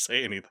anything or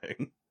say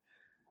anything.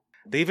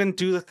 They even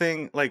do the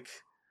thing, like,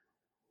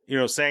 you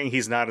know, saying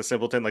he's not a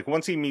simpleton. Like,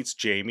 once he meets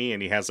Jamie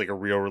and he has, like, a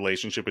real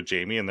relationship with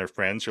Jamie and they're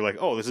friends, you're like,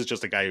 oh, this is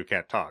just a guy who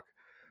can't talk.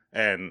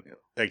 And,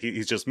 like,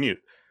 he's just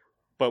mute.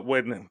 But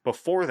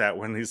before that,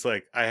 when he's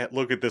like, I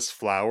look at this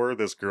flower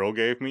this girl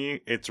gave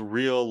me, it's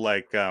real,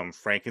 like,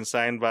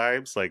 Frankenstein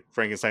vibes, like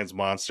Frankenstein's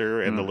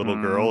monster and the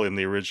little girl in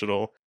the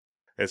original.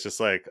 It's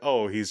just like,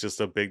 oh, he's just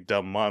a big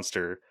dumb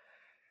monster.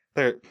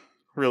 They're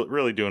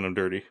really doing him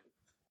dirty.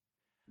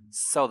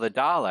 So the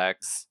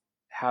Daleks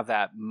have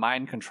that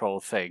mind control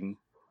thing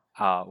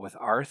with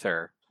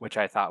Arthur, which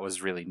I thought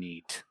was really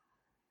neat.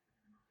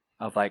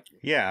 Of like,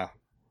 yeah.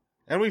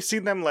 And we've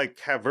seen them, like,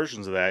 have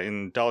versions of that.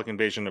 In Dalek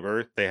Invasion of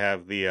Earth, they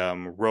have the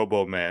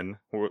Robo-Men,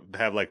 who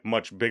have, like,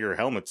 much bigger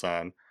helmets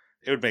on.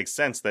 It would make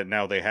sense that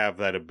now they have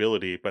that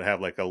ability, but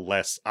have, like, a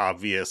less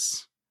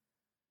obvious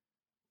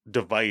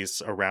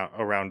device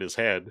around his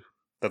head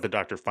that the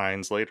Doctor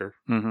finds later.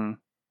 mm-hmm.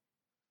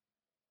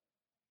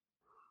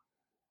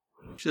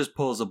 Just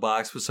pulls a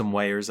box with some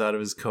wires out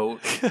of his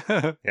coat.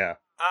 Yeah.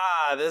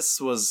 Ah,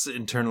 this was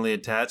internally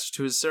attached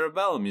to his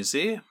cerebellum, you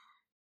see?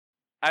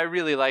 I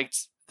really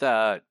liked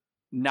the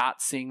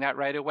not seeing that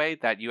right away,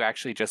 that you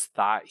actually just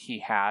thought he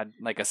had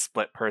like a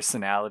split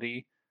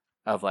personality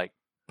of like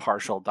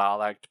partial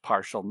Dalek,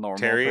 partial normal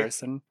Terry?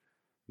 person.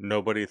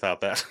 Nobody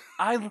thought that.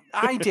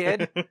 I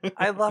did.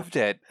 I loved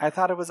it. I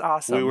thought it was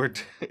awesome.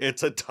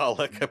 It's a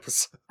Dalek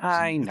episode.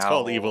 I know. It's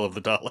called Evil of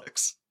the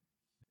Daleks.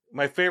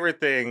 My favorite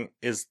thing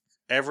is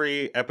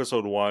every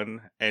episode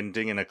 1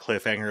 ending in a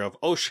cliffhanger of,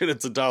 oh shit,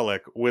 it's a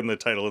Dalek, when the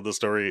title of the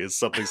story is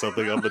something of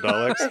the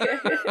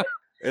Daleks.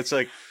 It's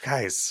like,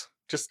 guys,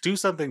 just do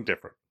something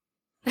different.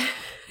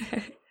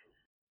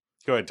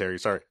 Go ahead, Terry.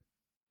 Sorry.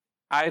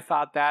 I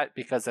thought that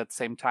because at the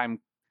same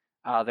time,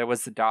 there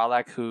was the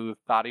Dalek who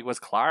thought he was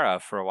Clara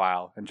for a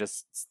while and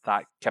just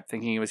kept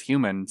thinking he was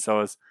human.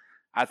 So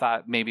I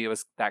thought maybe it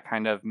was that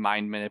kind of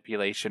mind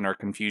manipulation or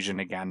confusion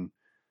again.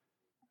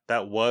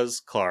 That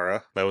was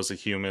Clara. That was a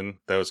human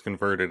that was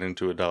converted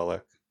into a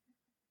Dalek.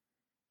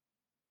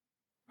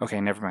 Okay,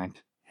 never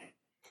mind.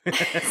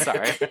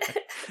 Sorry.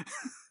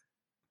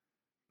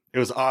 It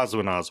was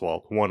Oswin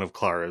Oswald, one of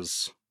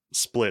Clara's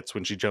splits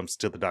when she jumps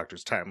to the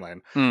Doctor's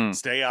timeline.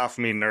 Stay off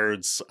me,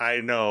 nerds.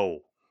 I know.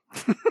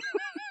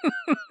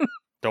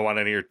 Don't want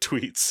any of your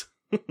tweets.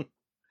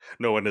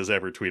 No one has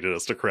ever tweeted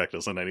us to correct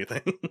us on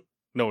anything.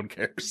 No one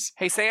cares.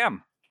 Hey,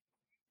 Sam.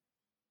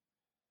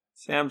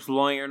 Sam's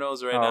blowing her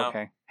nose right now.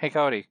 Okay. Hey,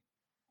 Cody.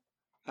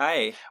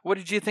 Hi. What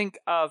did you think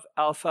of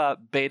Alpha,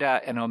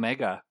 Beta, and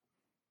Omega?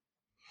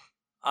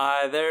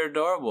 They're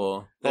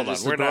adorable. Hold on,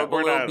 we're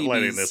not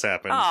letting this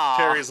happen. Aww.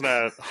 Terry's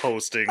not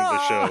hosting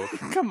the show.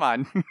 Come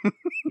on.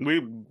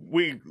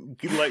 We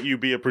let you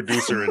be a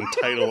producer in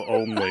title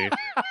only.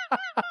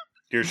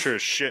 You're sure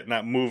as shit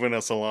not moving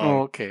us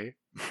along. Okay.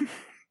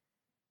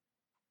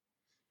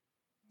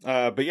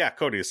 But yeah,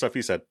 Cody, the stuff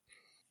you said.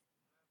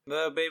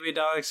 The Baby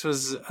Daleks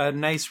was a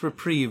nice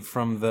reprieve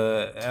from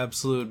the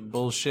absolute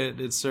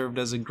bullshit. It served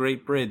as a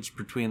great bridge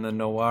between the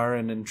noir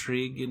and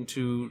intrigue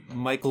into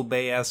Michael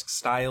Bay-esque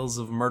styles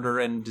of murder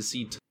and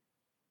deceit.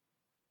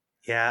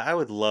 Yeah, I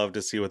would love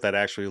to see what that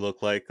actually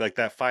looked like. Like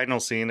that final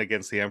scene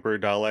against the Emperor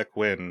Dalek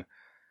when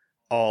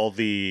all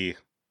the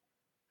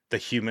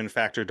human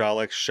factor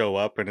Daleks show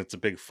up and it's a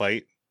big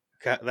fight.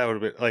 God, that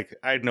would have been like,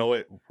 I know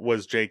it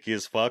was janky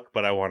as fuck,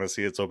 but I want to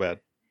see it so bad.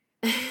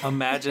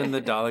 Imagine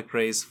the Dalek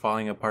race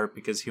falling apart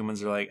because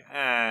humans are like,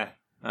 I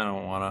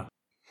don't want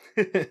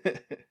to.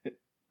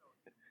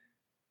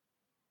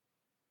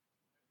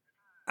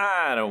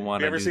 I don't want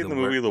to. Have you ever seen the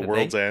movie The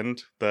World's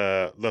End?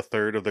 The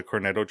third of the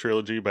Cornetto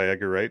trilogy by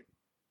Edgar Wright?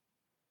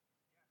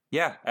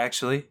 Yeah,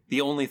 actually.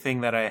 The only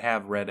thing that I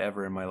have read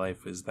ever in my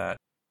life is that.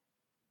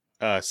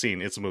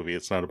 Scene. It's a movie.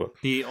 It's not a book.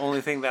 The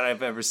only thing that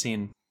I've ever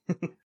seen.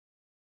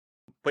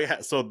 But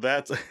yeah, so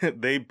that's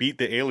they beat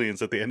the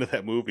aliens at the end of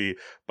that movie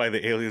by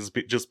the aliens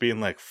just being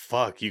like,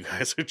 fuck, you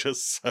guys are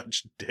just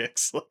such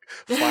dicks. Like,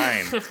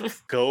 fine,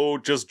 go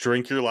just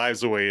drink your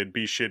lives away and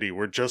be shitty.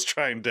 We're just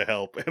trying to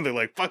help. And they're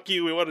like, fuck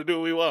you, we want to do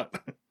what we want.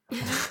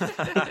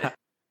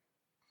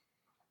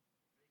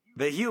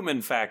 The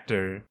human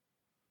factor.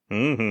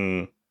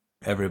 Mm-hmm.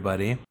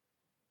 Everybody.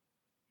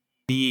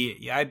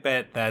 I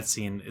bet that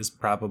scene is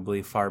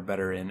probably far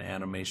better in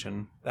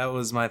animation. That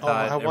was my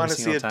thought. I want to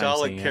see a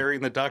Dalek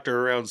carrying the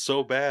Doctor around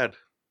so bad.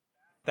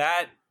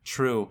 That,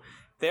 true.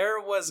 There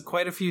was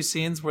quite a few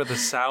scenes where the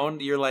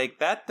sound, you're like,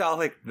 that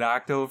Dalek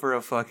knocked over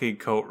a fucking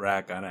coat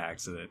rack on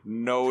accident.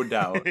 No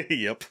doubt.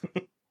 Yep.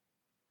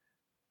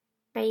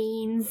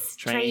 Trains.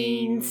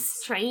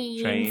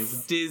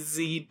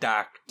 Dizzy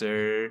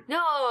Doctor.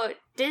 No,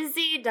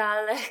 Dizzy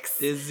Daleks.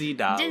 Dizzy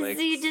Daleks.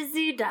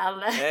 Dizzy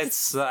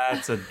Daleks.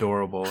 That's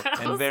adorable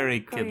and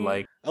very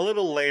kid-like. A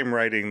little lame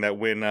writing that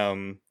when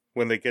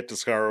they get to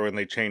Skaro and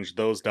they change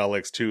those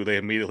Daleks too, they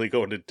immediately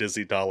go into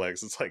Dizzy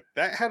Daleks. It's like,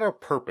 that had a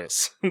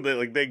purpose.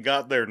 they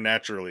got there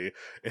naturally.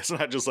 It's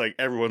not just like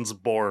everyone's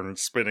born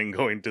spinning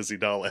going Dizzy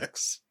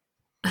Daleks.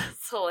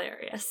 It's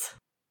hilarious.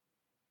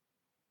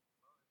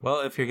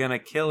 Well, if you're gonna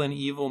kill an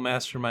evil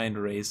mastermind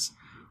race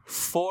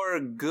for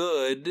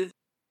good,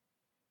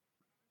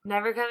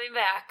 never coming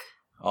back.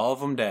 All of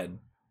them dead.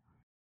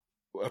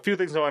 A few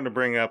things I wanted to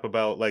bring up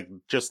about like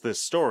just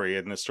this story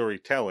and the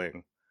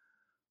storytelling.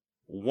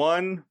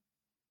 One,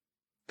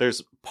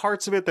 there's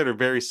parts of it that are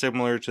very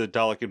similar to the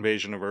Dalek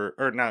invasion of Earth,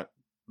 or not,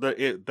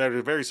 that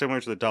are very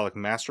similar to the Dalek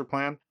master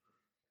plan,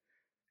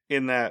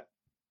 in that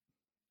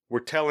we're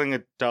telling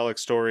a Dalek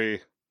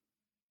story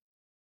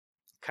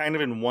kind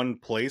of in one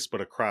place, but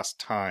across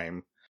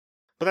time.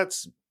 But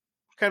that's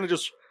kind of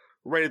just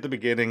right at the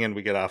beginning, and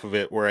we get off of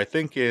it, where I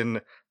think in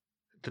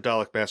the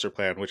Dalek Master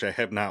Plan, which I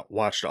have not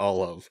watched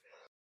all of,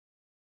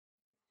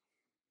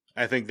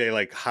 I think they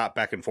like hop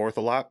back and forth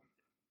a lot.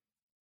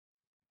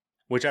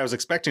 Which I was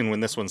expecting when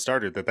this one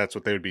started, that's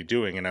what they would be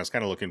doing, and I was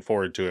kind of looking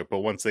forward to it. But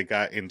once they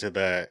got into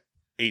the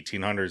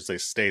 1800s, they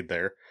stayed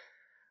there.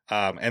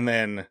 And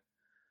then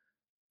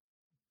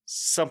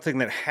something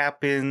that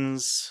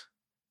happens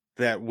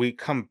that we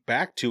come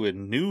back to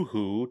in New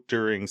Who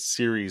during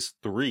Series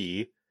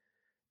 3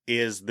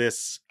 is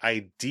this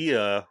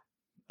idea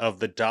of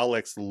the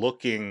Daleks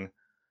looking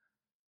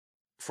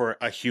for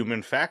a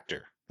human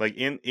factor. Like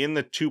in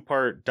the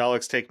 2-part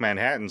Daleks Take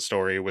Manhattan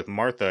story with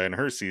Martha and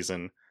her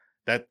season,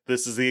 that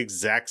this is the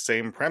exact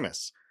same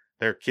premise.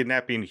 they're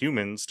kidnapping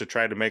humans to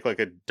try to make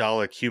like a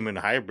Dalek human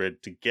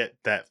hybrid to get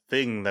that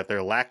thing that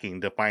they're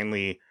lacking to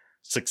finally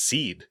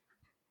succeed.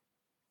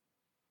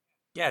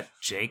 Yeah,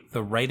 Jake,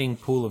 the writing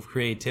pool of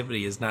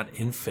creativity is not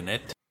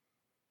infinite.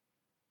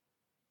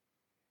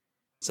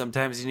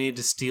 Sometimes you need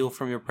to steal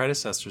from your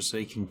predecessors so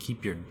you can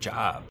keep your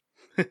job.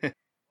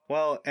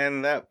 Well,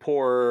 and that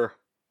poor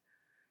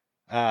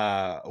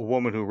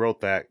woman who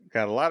wrote that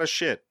got a lot of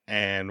shit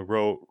and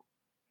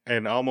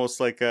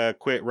almost like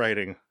quit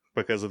writing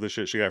because of the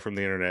shit she got from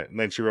the internet. And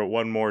then she wrote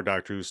one more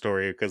Doctor Who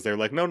story because they're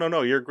like,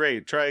 no, you're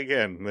great, try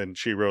again. And then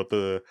she wrote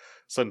the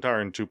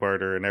Suntaran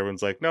two-parter and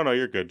everyone's like, no,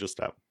 you're good, just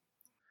stop.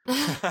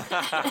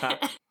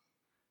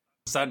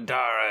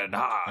 Suntaran,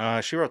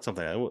 ha! She wrote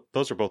something.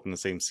 Those are both in the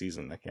same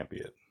season. That can't be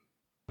it.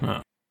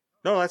 Huh.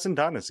 No, that's in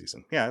Donna's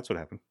season. Yeah, that's what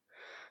happened.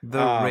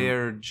 The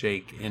rare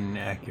Jake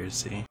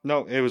inaccuracy.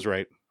 No, it was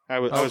right. I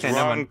was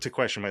wrong to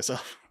question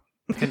myself.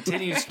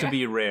 Continues to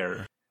be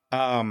rare.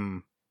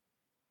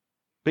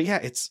 But yeah,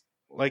 it's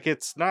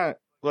not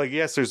like,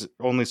 yes, there's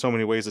only so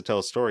many ways to tell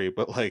a story,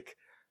 but like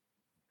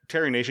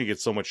Terry Nation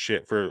gets so much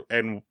shit for,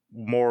 and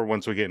more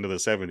once we get into the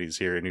 70s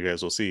here, and you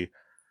guys will see,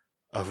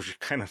 of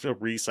kind of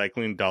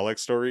recycling Dalek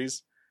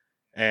stories.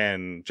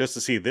 And just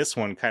to see this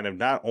one kind of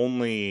not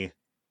only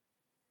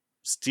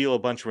steal a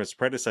bunch from its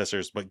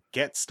predecessors, but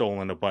get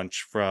stolen a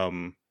bunch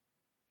from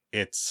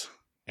its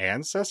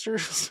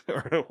ancestors.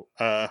 Or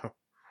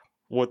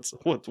what's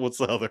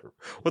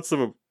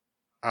the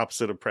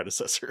opposite of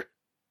predecessor?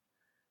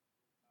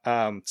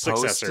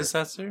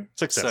 Successor.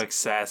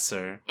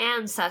 Successor.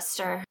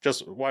 Ancestor.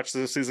 Just watch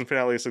the season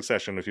finale of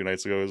Succession a few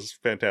nights ago. It was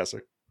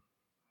fantastic.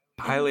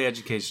 Highly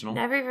educational.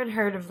 Never even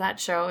heard of that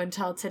show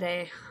until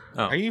today.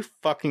 Oh. Are you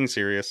fucking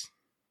serious?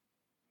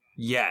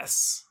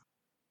 Yes.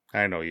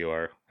 I know you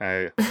are.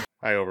 I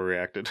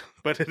overreacted,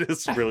 but it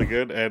is really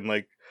good. And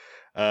like,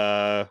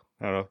 I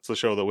don't know, it's the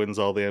show that wins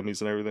all the Emmys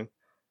and everything.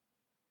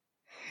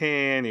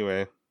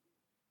 Anyway,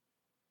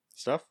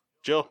 stuff.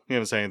 Jill, you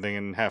haven't said anything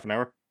in half an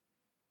hour.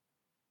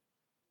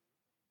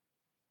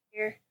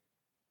 Here.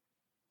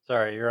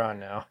 Sorry, you're on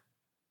now.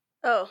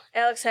 Oh,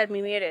 Alex had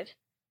me muted.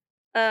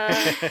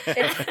 I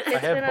It's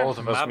had been both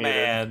of us My muted.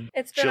 bad.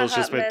 It's been Jill's a hot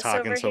just been mess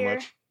talking over so here.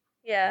 much.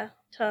 Yeah,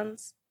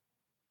 tons.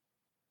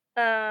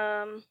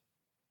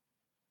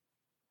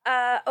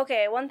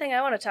 Okay, one thing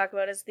I want to talk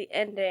about is the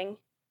ending.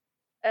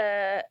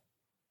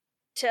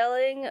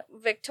 Telling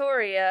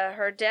Victoria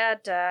her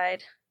dad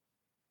died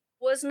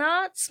was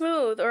not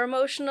smooth or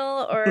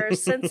emotional or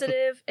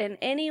sensitive in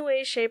any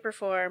way, shape, or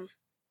form.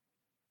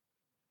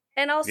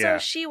 And also, Yeah.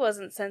 she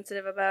wasn't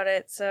sensitive about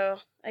it,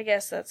 so I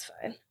guess that's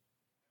fine.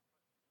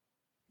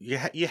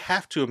 You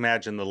have to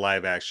imagine the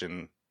live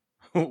action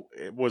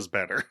it was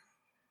better.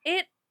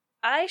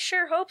 I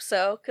sure hope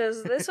so,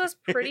 because this was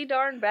pretty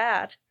darn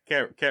bad.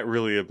 Can't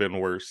really have been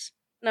worse.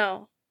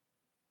 No.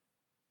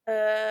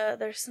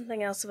 There's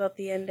something else about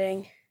the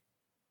ending.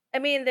 I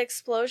mean, the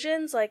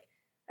explosions, like,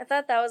 I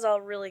thought that was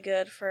all really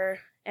good for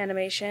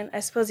animation. I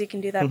suppose you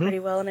can do that Mhm. pretty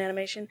well in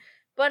animation,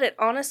 but it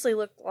honestly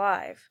looked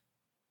live.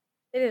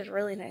 They did a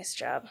really nice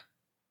job.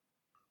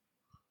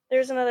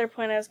 There's another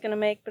point I was going to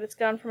make, but it's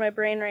gone from my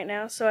brain right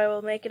now, so I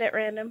will make it at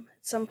random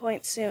at some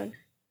point soon.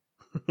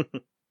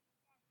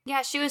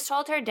 Yeah, she was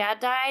told her dad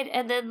died,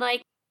 and then,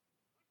 like,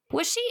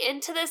 was she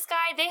into this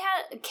guy? They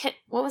had,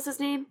 what was his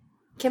name?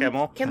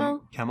 Kimmel.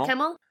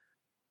 Kimmel?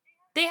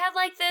 They had,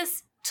 like,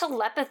 this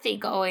telepathy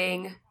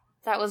going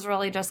that was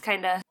really just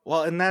kind of...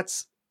 Well, and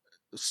that's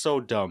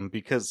so dumb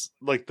because,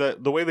 like,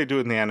 the way they do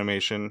it in the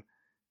animation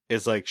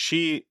is, like,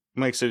 she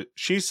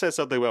says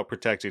something about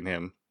protecting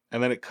him,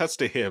 and then it cuts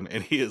to him,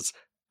 and he is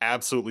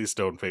absolutely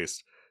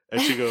stone-faced.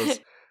 And she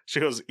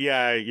goes,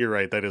 yeah, you're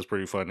right, that is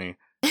pretty funny.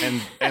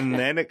 And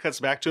then it cuts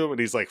back to him, and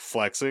he's, like,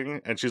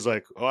 flexing, and she's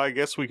like, oh, I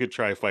guess we could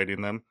try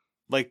fighting them.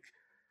 Like,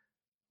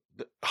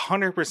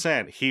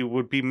 100% he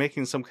would be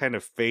making some kind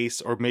of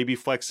face or maybe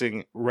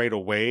flexing right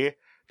away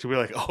to be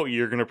like, oh,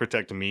 you're gonna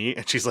protect me?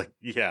 And she's like,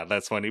 yeah,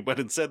 that's funny. But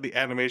instead the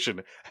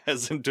animation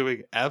has him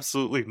doing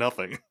absolutely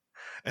nothing.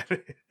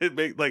 And it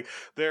makes, like,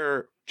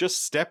 they're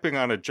just stepping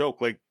on a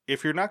joke. Like,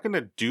 if you're not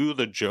gonna do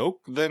the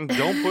joke, then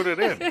don't put it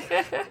in.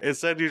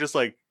 Instead you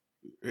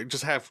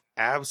just have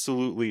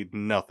absolutely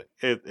nothing.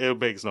 It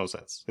makes no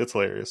sense. It's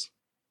hilarious.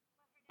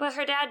 But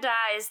her dad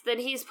dies, then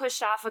he's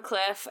pushed off a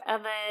cliff,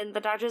 and then the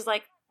doctor's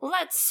like,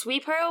 let's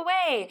sweep her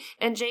away.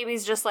 And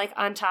Jamie's just, like,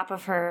 on top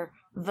of her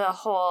the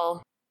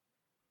whole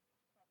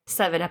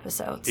 7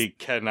 episodes. He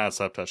cannot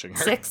stop touching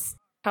her. 6,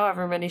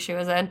 however many she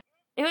was in.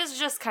 It was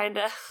just kind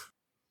of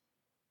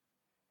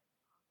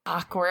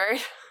awkward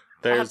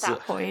at that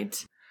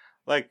point.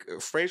 Like,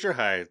 Fraser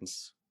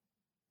Hines,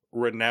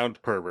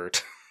 renowned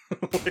pervert.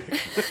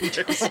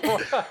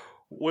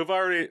 We've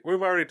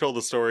already told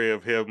the story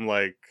of him,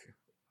 like,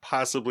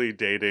 possibly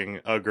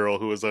dating a girl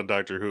who was on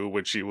Doctor Who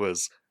when she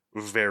was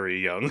very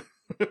young.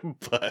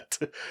 But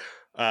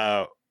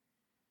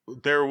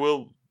there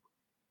will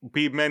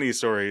be many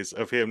stories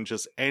of him,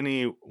 just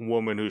any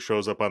woman who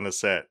shows up on the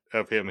set,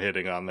 of him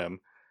hitting on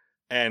them.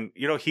 And,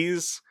 you know,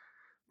 he's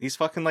He's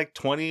fucking like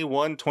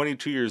 21,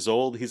 22 years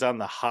old. He's on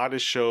the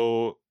hottest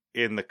show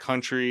in the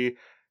country.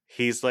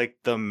 He's like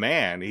the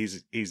man.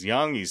 He's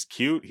young, he's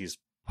cute, he's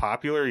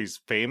popular, he's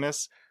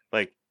famous.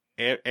 Like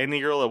any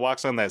girl that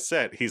walks on that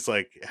set, he's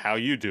like, "How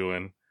you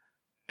doing?"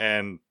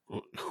 And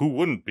who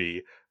wouldn't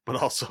be?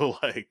 But also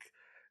like,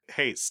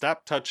 "Hey,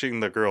 stop touching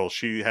the girl.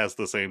 She has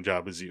the same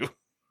job as you."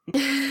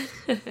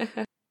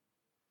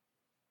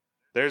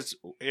 There's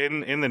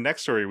in the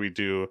next story we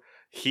do,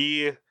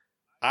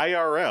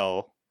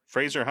 IRL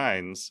Fraser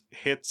Hines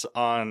hits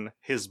on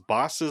his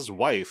boss's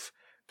wife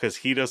because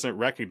he doesn't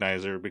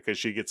recognize her because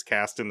she gets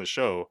cast in the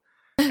show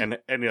and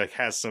he like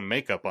has some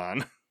makeup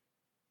on.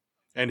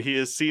 And he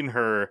has seen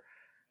her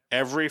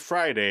every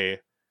Friday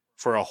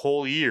for a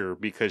whole year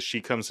because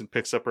she comes and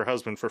picks up her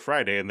husband for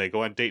Friday and they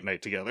go on date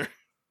night together.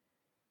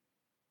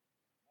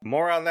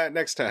 More on that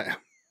next time.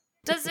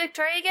 Does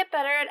Victoria get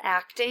better at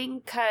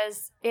acting?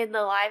 Because in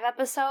the live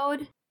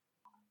episode,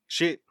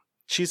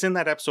 she's in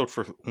that episode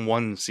for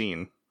one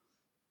scene.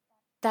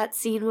 that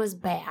scene was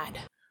bad.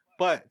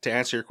 But to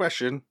answer your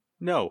question,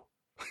 no.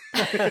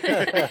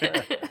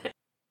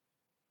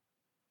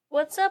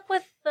 What's up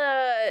with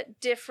the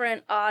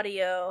different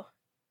audio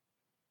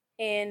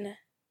in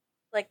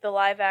like the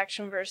live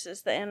action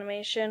versus the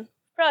animation?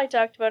 Probably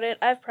talked about it.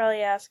 I've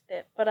probably asked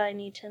it, but I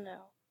need to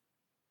know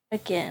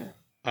again.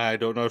 I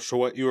don't know to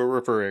what you are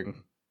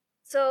referring.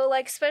 So,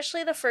 like,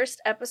 especially the first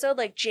episode,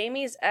 like,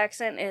 Jamie's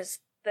accent is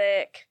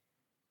thick,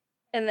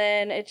 and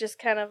then it just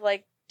kind of,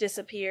 like,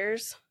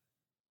 disappears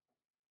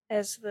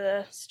as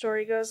the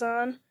story goes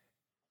on.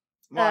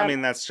 Well, I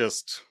mean, that's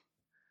just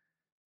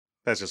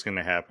going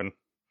to happen.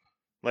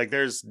 Like,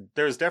 there's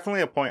definitely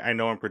a point I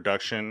know in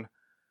production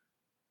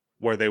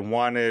where they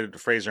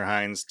wanted Fraser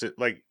Hines to,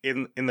 like,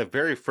 in the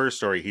very first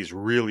story, he's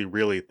really,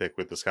 really thick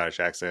with the Scottish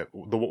accent,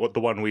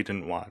 the one we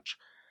didn't watch.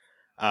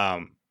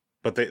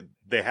 But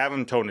they have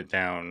him tone it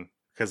down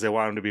because they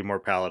want him to be more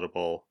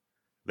palatable.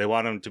 They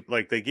want him to,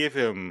 like, they give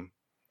him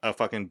a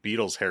fucking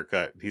Beatles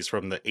haircut. He's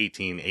from the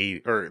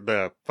 1880 or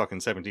the fucking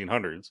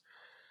 1700s.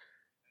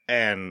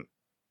 And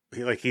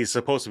he's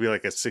supposed to be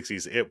like a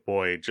 60s it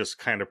boy, just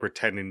kind of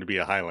pretending to be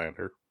a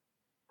Highlander.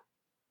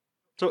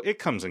 So it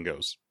comes and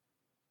goes.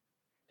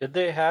 Did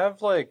they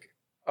have like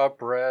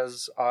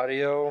up-res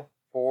audio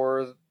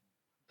for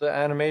the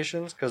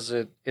animations? Because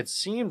it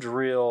seemed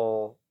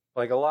real,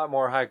 like a lot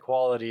more high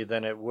quality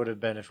than it would have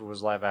been if it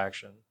was live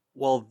action.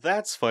 Well,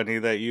 that's funny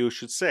that you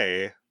should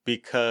say,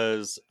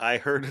 because I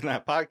heard in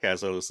that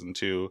podcast I listened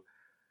to,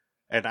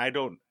 and I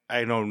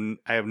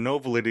have no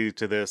validity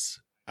to this.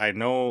 I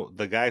know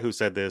the guy who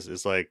said this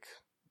is like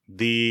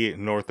the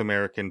North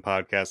American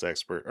podcast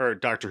expert or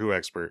Doctor Who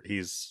expert.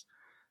 He's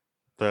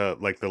the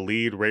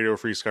lead Radio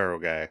Free Skaro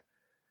guy.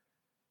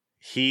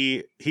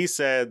 He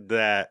said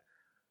that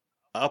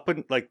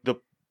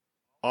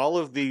all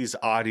of these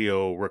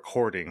audio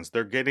recordings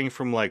they're getting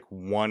from like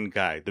one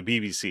guy, the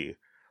BBC.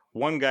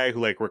 One guy who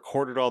like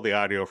recorded all the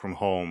audio from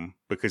home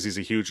because he's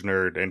a huge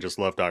nerd and just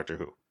loved Doctor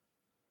Who.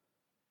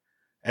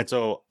 And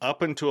so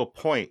up until a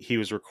point, he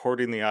was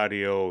recording the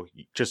audio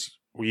just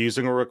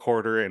using a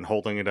recorder and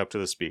holding it up to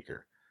the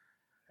speaker.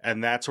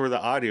 And that's where the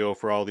audio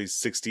for all these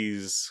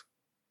 60s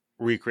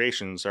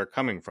recreations are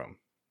coming from.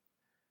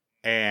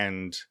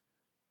 And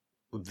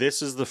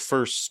this is the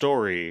first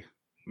story.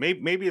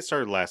 Maybe it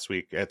started last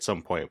week at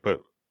some point,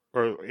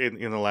 or in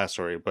the last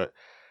story, but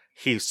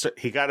he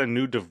got a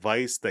new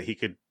device that he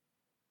could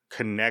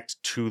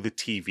connect to the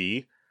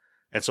TV.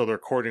 And so the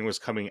recording was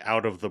coming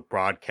out of the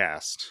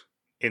broadcast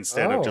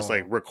instead of just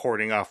like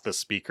recording off the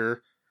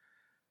speaker.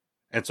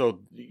 And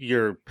so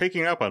you're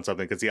picking up on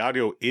something because the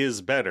audio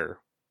is better.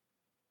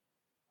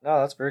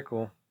 No, that's very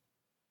cool.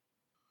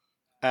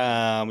 You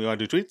want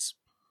to do tweets?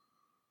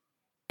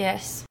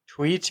 Yes.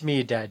 Tweet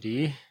me,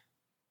 Daddy.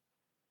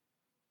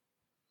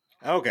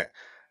 Okay.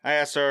 I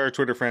asked our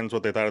Twitter friends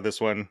what they thought of this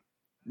one.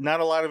 Not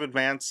a lot of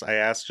advance. I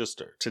asked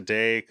just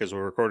today because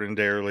we're recording a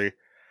day early.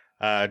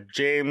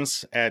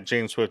 James at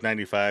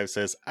JamesSwift95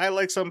 says, I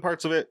like some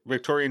parts of it.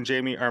 Victoria and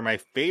Jamie are my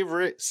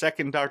favorite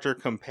Second Doctor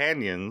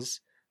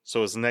companions,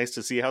 so it's nice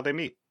to see how they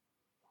meet.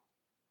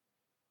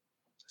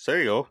 So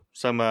there you go.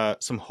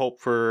 Some hope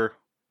for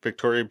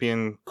Victoria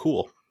being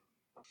cool.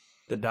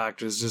 The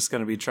Doctor's just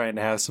going to be trying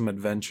to have some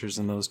adventures,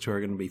 and those two are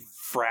going to be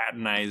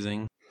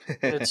fraternizing.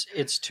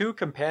 It's two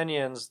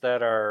companions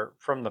that are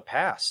from the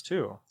past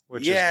too,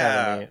 which is kind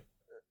of neat.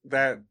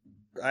 That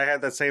I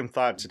had that same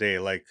thought today.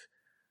 Like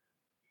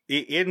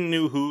in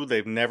New Who,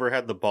 they've never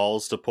had the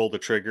balls to pull the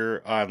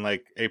trigger on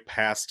like a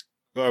past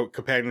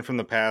companion from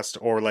the past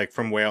or like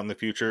from way out in the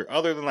future,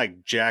 other than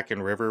like Jack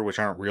and River, which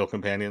aren't real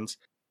companions.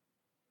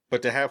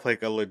 But to have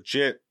like a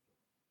legit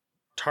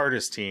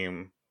TARDIS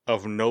team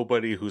of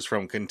nobody who's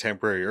from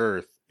contemporary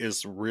Earth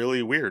is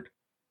really weird.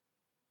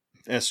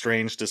 A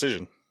strange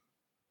decision.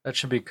 That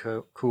should be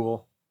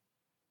cool.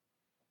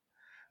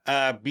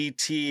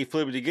 BT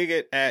Flippity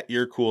Giggit at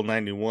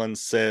YourCool91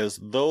 says,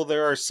 though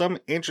there are some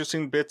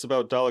interesting bits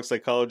about Dalek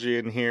psychology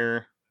in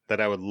here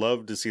that I would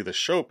love to see the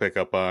show pick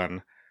up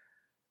on,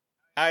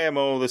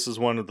 IMO, this is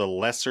one of the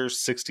lesser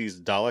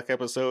 60s Dalek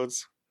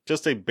episodes.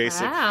 Just a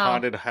basic Wow.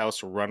 haunted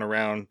house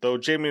runaround, though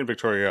Jamie and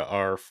Victoria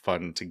are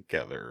fun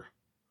together.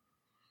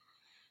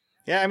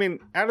 Yeah, I mean,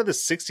 out of the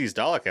 60s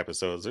Dalek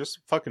episodes, there's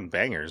fucking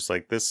bangers.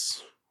 Like,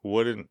 this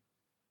wouldn't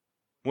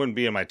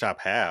be in my top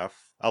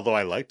half, although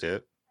I liked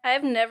it.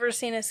 I've never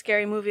seen a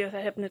scary movie with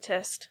a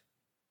hypnotist.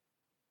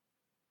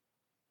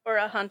 Or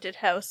a haunted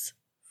house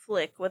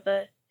flick with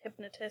a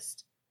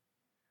hypnotist.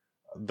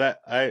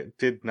 That I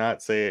did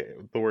not say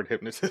the word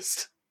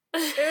hypnotist.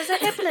 There's a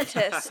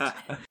hypnotist.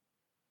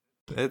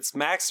 It's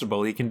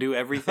Maxable. He can do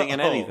everything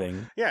and Oh.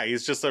 anything. Yeah,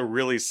 he's just a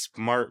really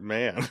smart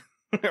man.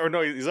 Or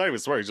no, he's not even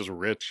smart, he's just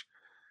rich.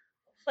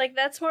 Like,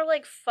 that's more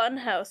like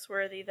Funhouse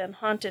worthy than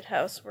Haunted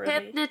House worthy.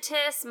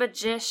 Hypnotist,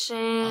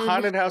 magician.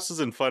 Haunted houses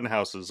and fun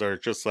houses are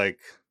just like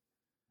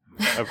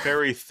a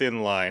very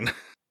thin line.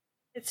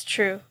 It's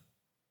true.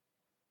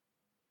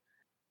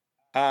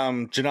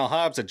 Janelle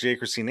Hobbs at J.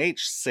 Christine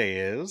H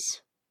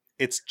says,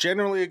 it's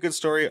generally a good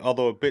story,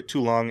 although a bit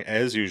too long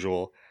as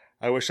usual.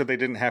 I wish that they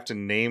didn't have to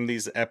name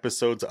these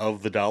episodes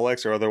of the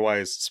Daleks or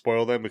otherwise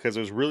spoil them, because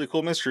there's really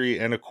cool mystery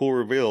and a cool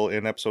reveal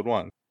in episode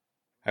 1.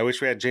 I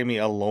wish we had Jamie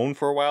alone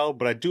for a while,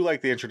 but I do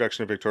like the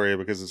introduction of Victoria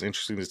because it's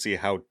interesting to see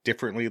how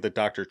differently the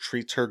Doctor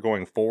treats her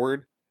going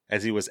forward,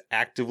 as he was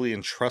actively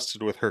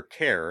entrusted with her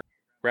care,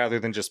 rather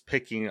than just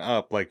picking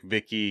up like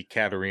Vicky,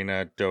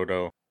 Katerina,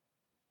 Dodo.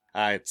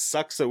 It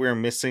sucks that we're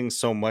missing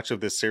so much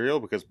of this serial,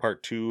 because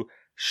part 2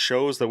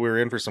 shows that we're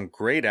in for some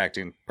great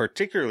acting,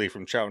 particularly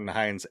from Troughton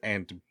Hines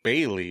and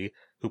Bailey,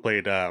 who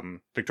played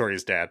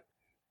Victoria's dad.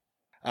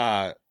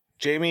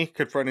 Jamie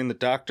confronting the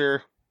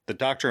Doctor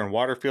and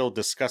Waterfield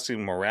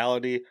discussing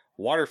morality,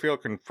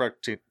 Waterfield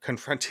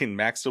confronting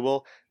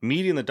Maxwell,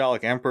 meeting the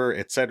Dalek Emperor,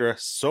 etc.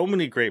 So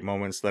many great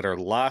moments that are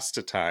lost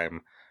to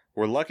time.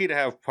 We're lucky to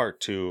have part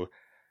 2,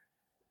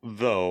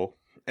 though,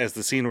 as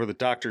the scene where the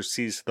Doctor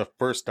sees the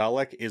first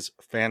Dalek is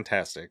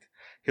fantastic.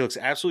 He looks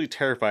absolutely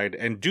terrified,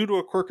 and due to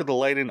a quirk of the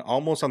lighting,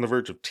 almost on the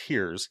verge of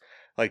tears.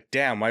 Like,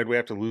 damn, why'd we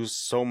have to lose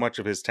so much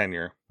of his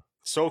tenure?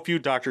 So few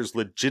Doctors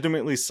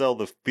legitimately sell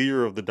the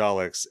fear of the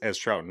Daleks as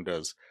Troughton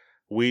does.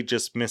 We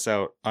just miss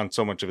out on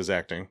so much of his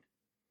acting.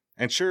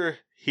 And sure,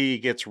 he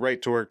gets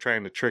right to work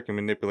trying to trick and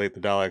manipulate the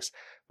Daleks,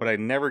 but I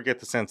never get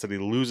the sense that he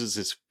loses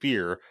his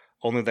fear,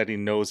 only that he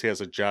knows he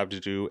has a job to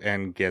do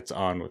and gets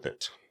on with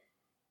it.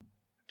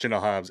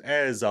 Janelle Hobbs,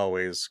 as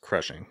always,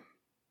 crushing.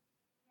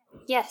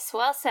 Yes,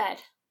 well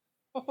said.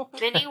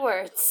 Many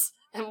words.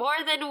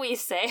 More than we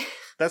say.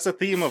 That's the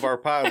theme of our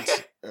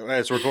pods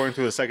as we're going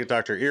through the second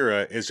Doctor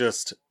era, is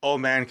just, oh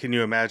man, can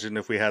you imagine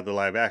if we had the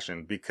live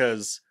action?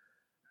 Because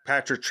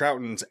Patrick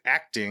Troughton's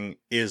acting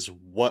is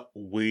what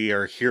we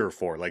are here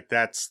for. Like,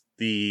 that's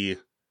the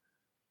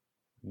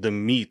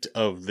meat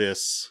of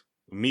this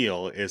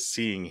meal, is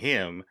seeing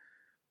him.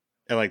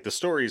 And like, the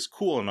story's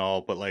cool and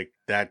all, but like,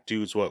 that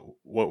dude's what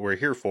we're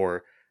here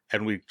for,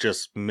 and we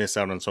just miss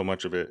out on so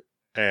much of it.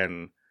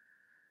 And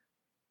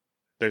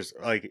there's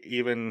like,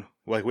 even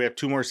like, we have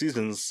 2 more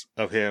seasons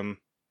of him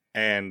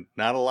and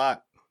not a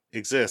lot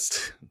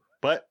exists.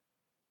 But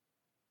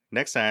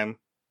next time,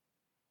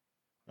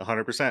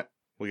 100%,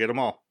 we get them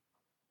all.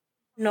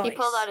 Nice. He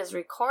pulled out his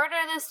recorder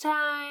this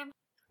time.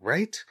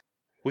 Right?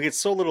 We get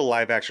so little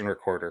live action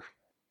recorder.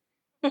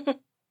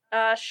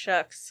 Ah,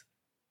 shucks.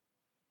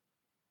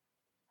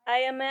 I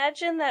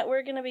imagine that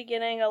we're going to be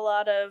getting a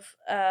lot of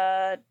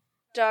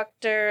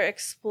Doctor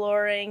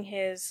exploring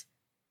his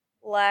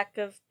lack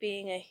of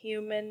being a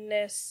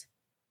humanness,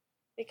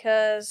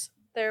 because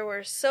there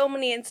were so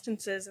many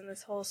instances in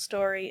this whole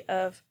story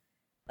of,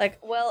 like,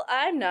 well,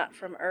 I'm not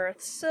from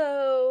Earth,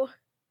 so...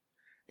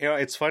 You know,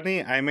 it's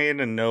funny, I made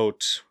a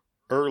note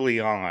early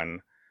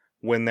on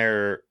when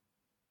they're,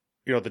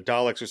 you know, the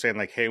Daleks are saying,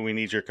 like, hey, we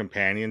need your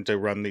companion to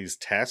run these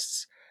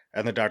tests.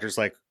 And the Doctor's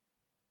like,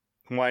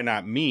 why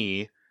not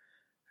me?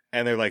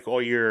 And they're like, oh,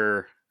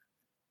 you're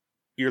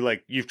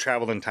like, you've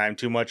traveled in time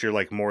too much, you're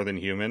like more than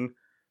human.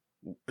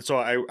 So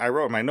I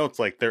wrote in my notes,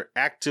 like, they're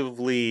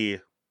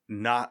actively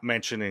not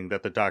mentioning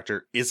that the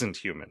Doctor isn't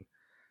human.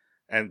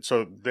 And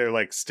so they're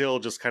like still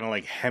just kind of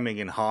like hemming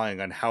and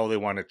hawing on how they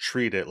want to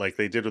treat it, like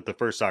they did with the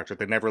first Doctor.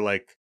 They never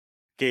like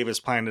gave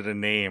his planet a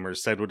name or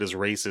said what his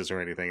race is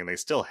or anything, and they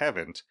still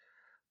haven't.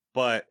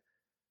 But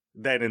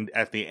then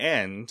at the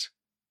end,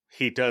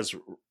 he does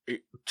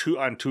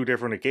on 2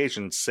 different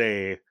occasions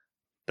say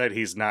that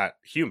he's not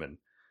human.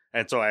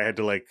 And so I had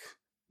to like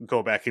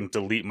go back and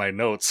delete my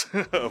notes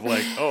of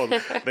like, oh,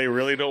 they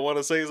really don't want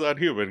to say he's not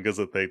human, because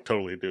they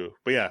totally do.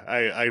 But yeah,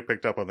 I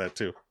picked up on that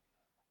too.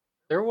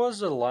 There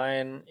was a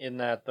line in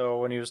that, though,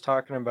 when he was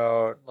talking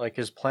about like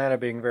his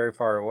planet being very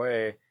far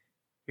away.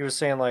 He was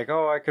saying like,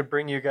 oh, I could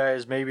bring you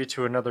guys maybe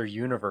to another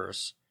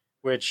universe,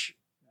 which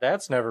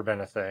that's never been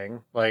a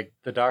thing. Like,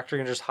 the Doctor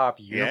can just hop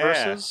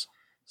universes. Yeah.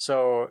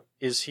 So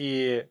is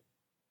he,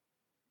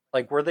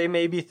 like, were they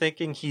maybe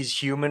thinking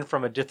he's human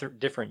from a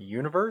different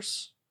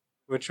universe,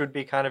 which would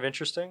be kind of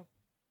interesting?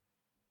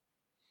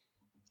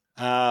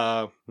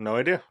 No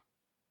idea.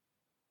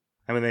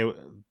 I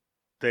mean,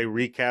 they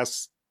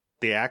recast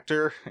the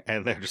actor,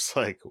 and they're just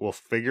like, we'll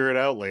figure it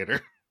out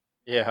later.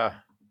 Yeah.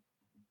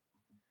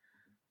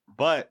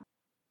 But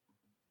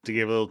to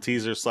give a little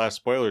teaser /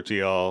 spoiler to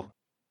y'all,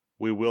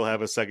 we will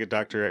have a second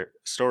Doctor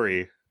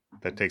story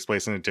that takes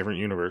place in a different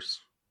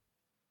universe.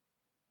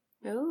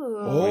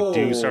 Ooh. We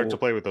do start to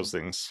play with those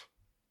things.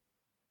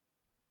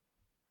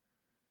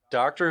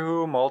 Doctor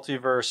Who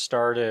multiverse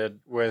started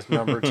with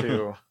number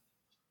 2.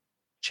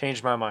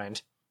 Changed my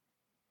mind.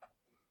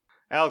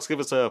 Alex,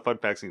 give us a fun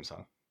fact theme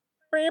song.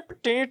 Fun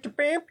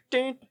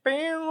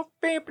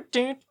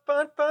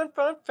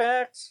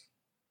facts.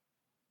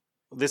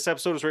 This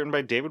episode was written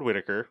by David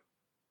Whittaker,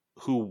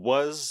 who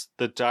was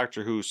the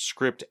Doctor Who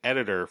script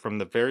editor from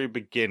the very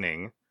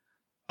beginning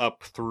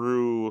up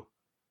through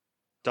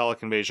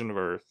Dalek Invasion of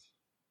Earth.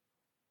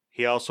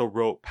 He also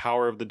wrote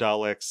Power of the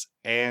Daleks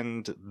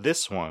and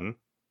this one.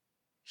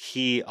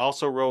 He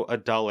also wrote a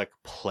Dalek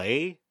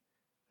play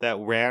that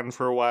ran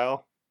for a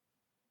while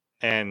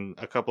and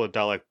a couple of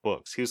Dalek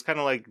books. He was kind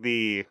of like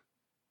the...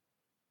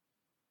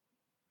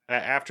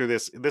 After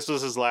this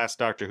was his last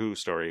Doctor Who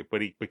story,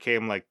 but he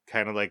became like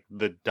kind of like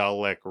the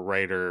Dalek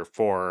writer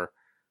for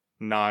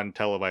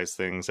non-televised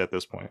things at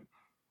this point.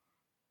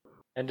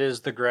 And is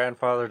the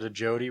grandfather to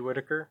Jodie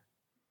Whittaker?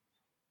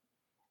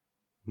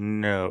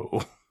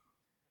 No.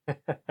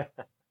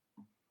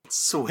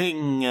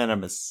 Swing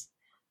animus.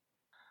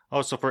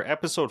 Oh, so for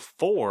episode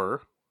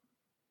 4,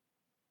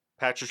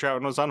 Patrick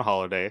Troughton was on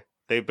holiday.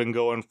 They've been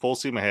going full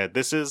steam ahead.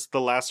 This is the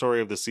last story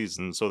of the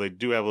season, so they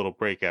do have a little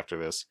break after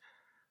this.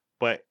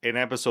 But in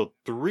episode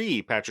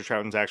 3, Patrick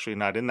Troughton's actually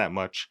not in that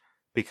much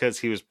because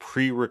he was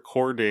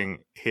pre-recording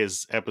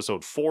his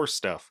episode 4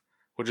 stuff,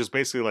 which is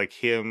basically like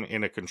him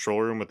in a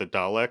control room with a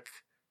Dalek,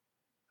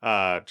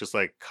 just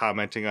like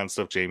commenting on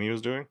stuff Jamie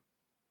was doing.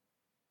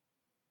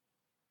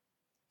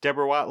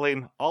 Deborah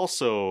Watling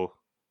also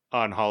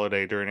on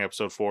holiday during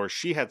episode 4.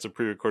 She had some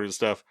pre-recorded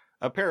stuff.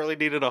 Apparently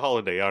needed a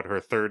holiday on her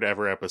 3rd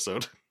ever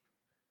episode.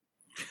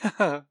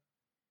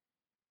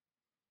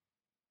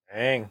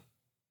 Dang.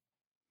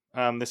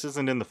 This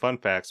isn't in the fun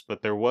facts,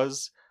 but there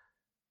was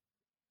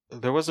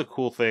a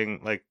cool thing.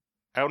 Like,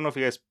 I don't know if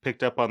you guys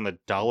picked up on the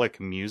Dalek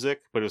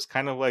music, but it was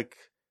kind of like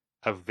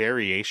a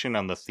variation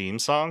on the theme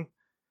song.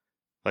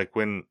 Like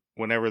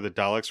whenever the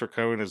Daleks were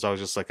coming, it was always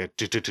just like a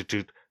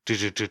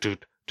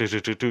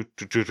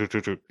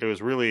it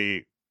was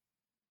really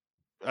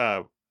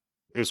it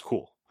was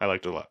cool. I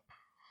liked it a lot.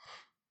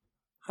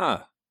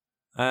 Huh.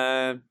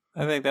 I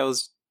think that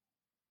was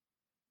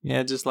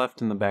just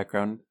left in the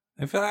background.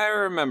 I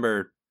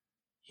remember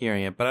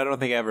hearing it, but I don't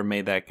think I ever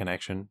made that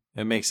connection.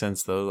 It makes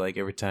sense though. Like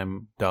every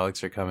time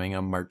Daleks are coming,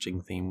 a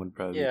marching theme would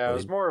probably be Yeah, played. it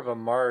was more of a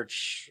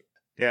march.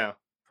 Yeah.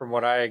 From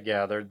what I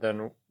gathered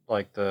than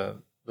like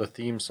the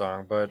theme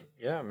song, but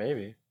yeah,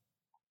 maybe.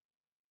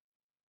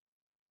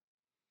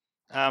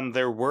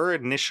 There were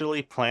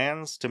initially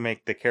plans to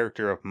make the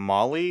character of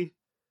Molly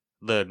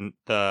the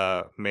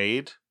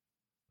maid,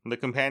 the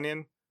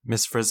companion.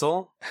 Miss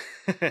Frizzle?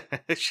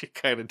 She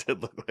kind of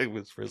did look like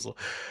Miss Frizzle.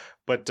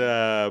 But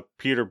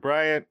Peter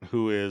Bryant,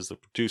 who is the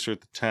producer at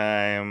the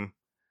time,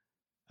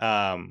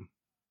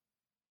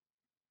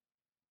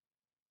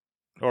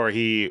 or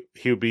he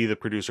would be the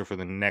producer for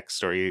the next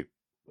story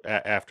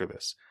after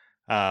this,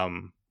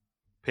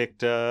 picked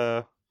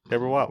Deborah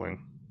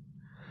Watling,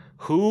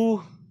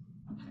 who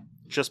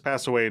just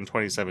passed away in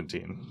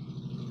 2017.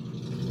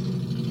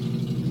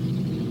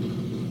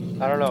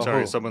 I don't know.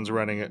 Sorry, who. someone's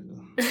running it.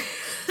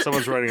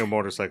 Someone's riding a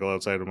motorcycle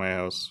outside of my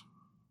house.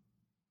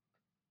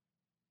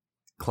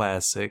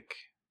 Classic.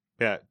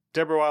 Yeah,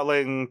 Deborah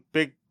Watling,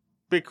 big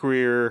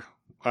career,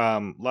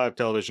 lot of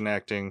television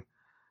acting.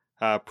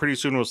 Pretty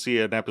soon we'll see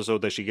an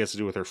episode that she gets to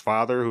do with her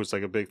father, who's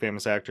like a big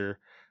famous actor.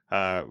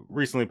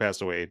 Recently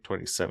passed away in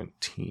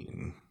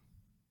 2017.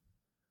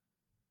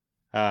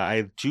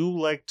 I do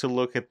like to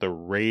look at the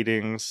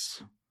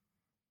ratings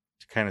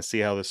to kind of see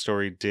how the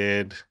story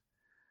did.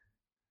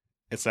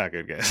 It's not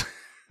good, guys.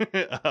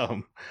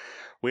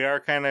 We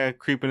are kind of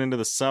creeping into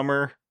the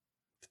summer.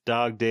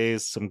 Dog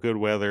days, some good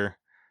weather.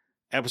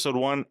 Episode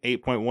 1,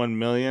 8.1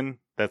 million.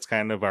 That's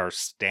kind of our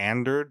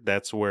standard.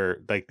 That's where,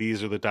 like,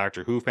 these are the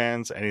Doctor Who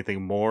fans.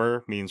 Anything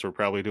more means we're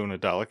probably doing a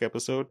Dalek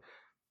episode.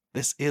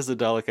 This is a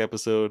Dalek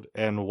episode,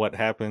 and what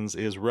happens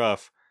is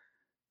rough.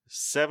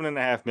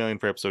 7.5 million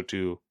for episode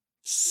 2,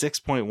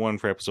 6.1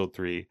 for episode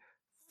 3,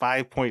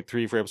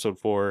 5.3 for episode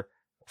 4,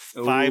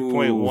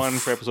 5.1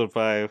 for episode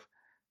 5,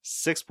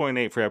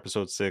 6.8 for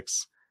episode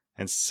 6,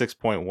 and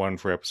 6.1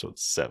 for episode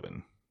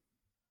 7.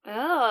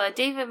 Oh, it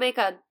didn't even make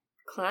a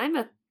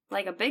climb,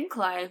 like a big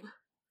climb.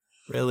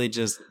 Really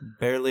just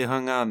barely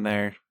hung on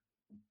there.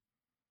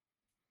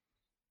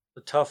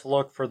 The tough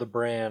look for the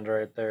brand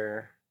right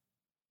there.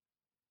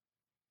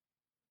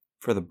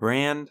 For the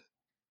brand?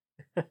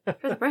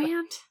 For the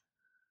brand?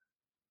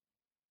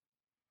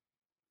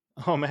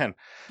 Oh man.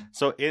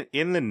 So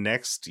in the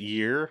next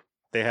year,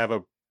 they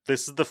have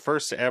this is the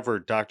first ever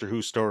Doctor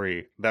Who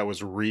story that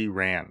was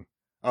reran,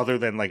 other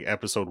than like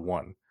episode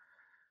 1.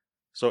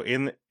 So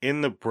in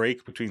the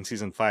break between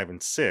season 5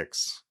 and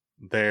 6,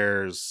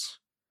 there's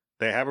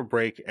they have a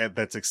break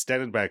that's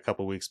extended by a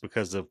couple weeks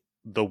because of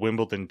the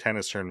Wimbledon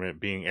tennis tournament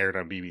being aired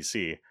on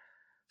BBC.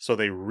 So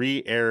they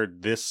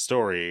re-aired this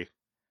story,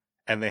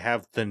 and they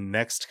have the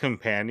next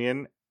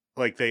companion.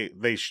 Like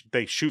they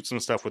shoot some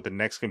stuff with the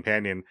next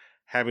companion,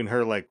 having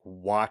her like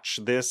watch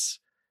this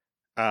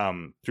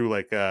through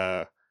like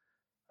a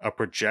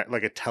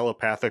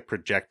telepathic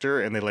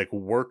projector, and they like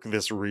work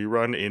this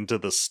rerun into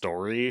the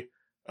story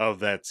of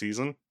that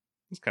season.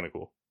 It's kind of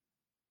cool.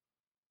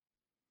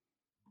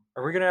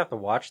 Are we gonna have to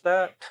watch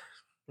that?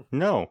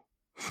 No.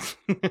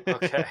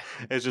 Okay.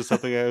 It's just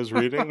something I was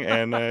reading,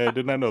 and I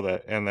did not know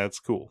that, and that's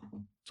cool.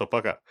 So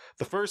fuck up.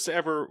 The first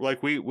ever,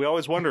 like, we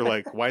always wonder,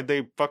 like, why'd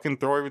they fucking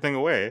throw everything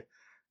away?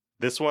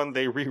 This one,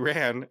 they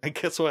reran, and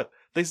guess what?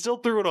 They still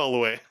threw it all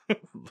away.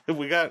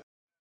 We got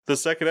the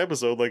second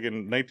episode, like,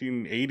 in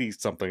 1980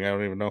 something, I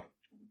don't even know.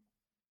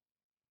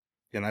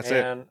 And that's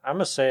it. And I'm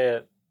gonna say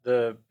it,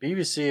 the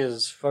BBC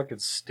is fucking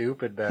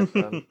stupid back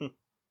then.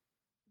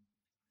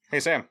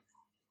 Hey, Sam.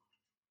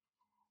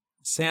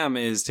 Sam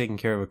is taking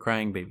care of a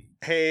crying baby.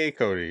 Hey,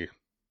 Cody.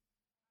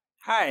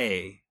 Hi.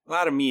 A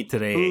lot of me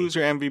today. Who's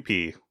your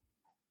MVP?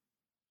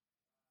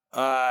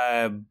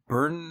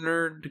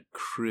 Bernard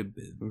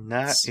Cribbins.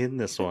 Not in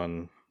this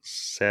one,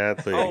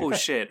 sadly. Oh,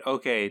 shit.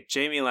 Okay.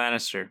 Jamie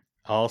Lannister.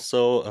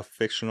 Also a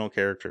fictional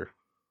character.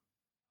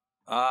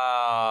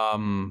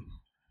 Jamie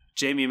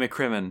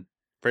McCrimmon.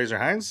 Fraser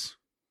Hines?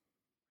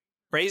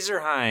 Fraser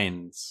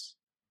Hines.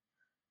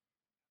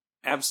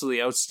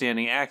 Absolutely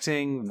outstanding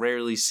acting,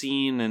 rarely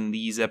seen in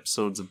these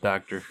episodes of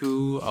Doctor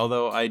Who,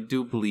 although I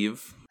do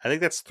believe... I think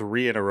that's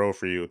 3 in a row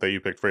for you that you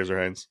picked Fraser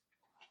Hines.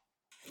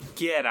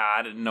 Get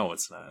out. No,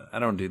 it's not. I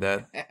don't do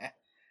that.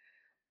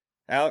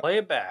 Play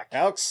it back.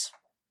 Alex?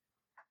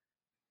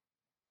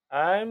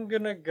 I'm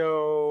gonna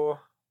go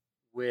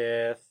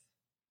with.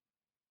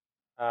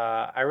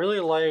 I really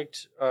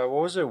liked. What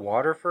was it?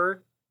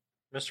 Waterford,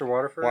 Mr.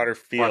 Waterford.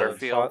 Waterfield.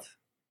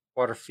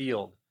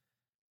 Waterfield.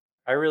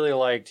 I really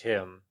liked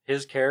him.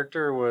 His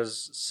character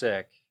was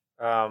sick.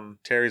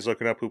 Terry's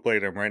looking up who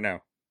played him right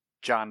now.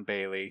 John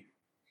Bailey.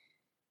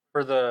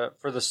 For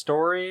the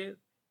story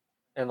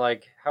and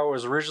like how it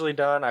was originally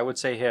done, I would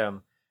say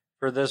him.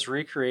 For this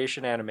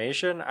recreation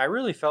animation, I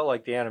really felt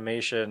like the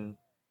animation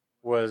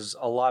was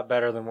a lot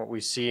better than what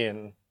we've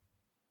seen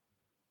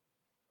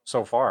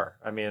so far.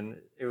 I mean,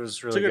 it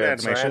was really It's a good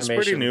good. animation. So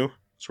It's pretty new.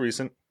 It's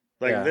recent.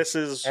 Like Yeah. this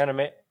is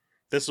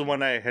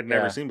one I had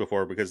never Yeah. seen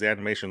before because the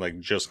animation like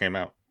just came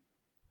out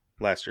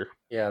last year.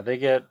 Yeah, they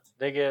get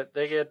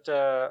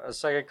a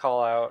second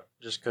call out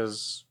just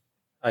because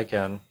I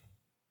can.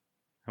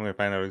 I'm gonna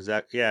find out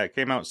exact. Yeah, it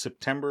came out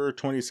September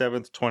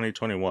 27th,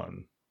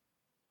 2021.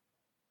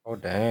 Oh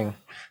dang,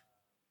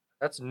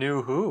 that's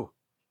new. Who?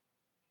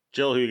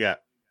 Jill, who you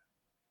got?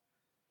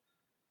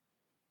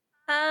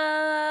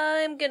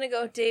 I'm gonna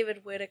go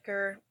David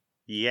Whittaker.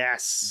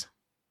 Yes.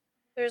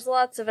 There's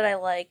lots of it I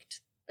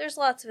liked. There's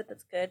lots of it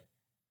that's good.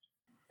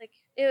 Like,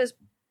 it was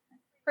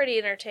pretty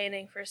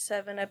entertaining for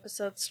 7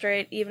 episodes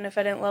straight, even if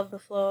I didn't love the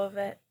flow of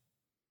it.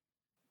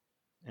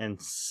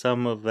 And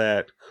some of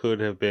that could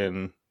have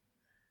been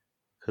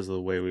because of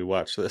the way we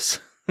watch this.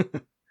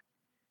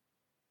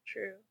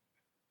 True.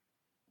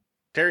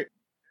 Terry.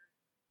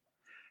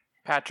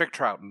 Patrick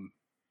Troughton.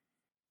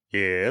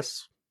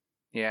 Yes.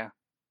 Yeah.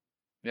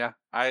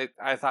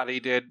 I thought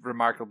he did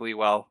remarkably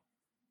well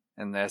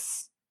in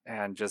this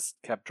and just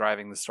kept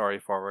driving the story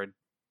forward.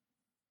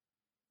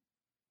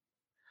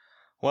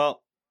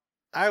 Well,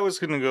 I was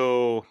going to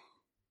go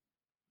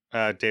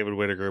David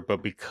Whittaker,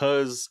 but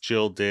because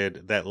Jill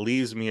did, that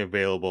leaves me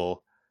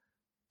available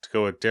to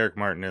go with Derek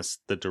Martinez,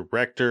 the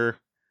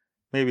director.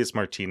 Maybe it's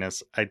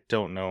Martinez. I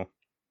don't know.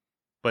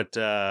 But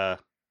this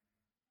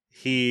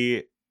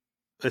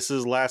is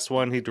his last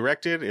one he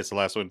directed. It's the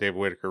last one David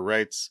Whittaker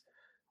writes.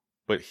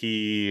 But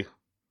sorry,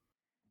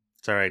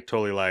 I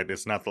totally lied.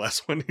 It's not the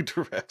last one he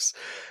directs.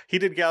 He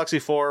did Galaxy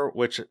 4,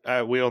 which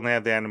we only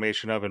have the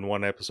animation of in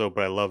one episode,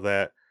 but I love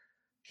that.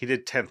 He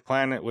did 10th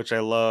Planet, which I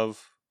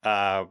love.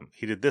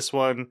 He did this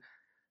one.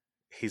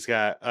 He's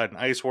got an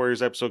Ice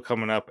Warriors episode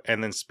coming up,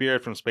 and then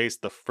Spirit from Space,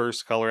 the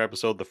first Color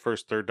episode, the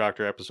first Third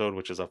Doctor episode,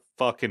 which is a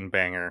fucking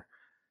banger.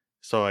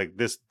 So, like,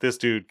 this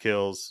dude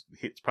kills.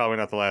 It's probably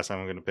not the last time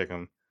I'm going to pick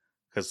him,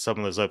 because some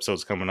of those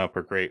episodes coming up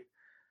are great.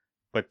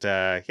 But,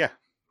 yeah,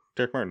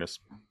 Derek Martinez.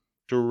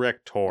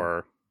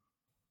 Director.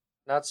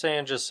 Not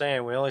saying, just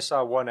saying. We only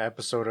saw one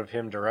episode of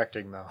him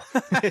directing, though.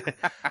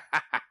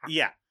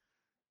 Yeah.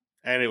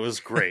 And it was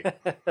great.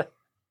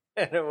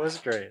 And it was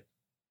great.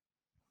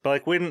 But,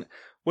 like, when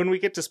we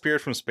get to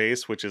Spirit from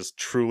Space, which is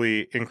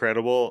truly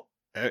incredible,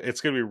 it's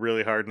going to be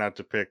really hard not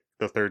to pick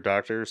the Third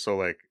Doctor. So,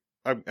 like,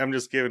 I'm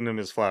just giving him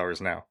his flowers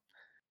now.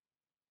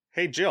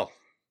 Hey, Jill.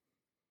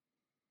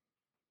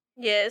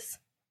 Yes.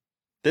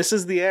 This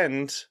is the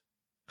end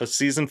of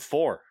season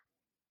 4.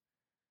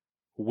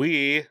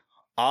 We,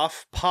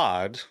 off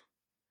pod,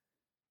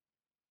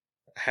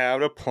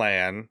 had a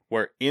plan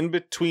where in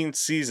between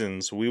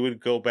seasons we would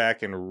go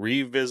back and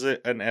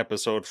revisit an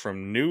episode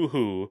from New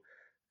Who,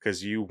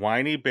 because you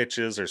whiny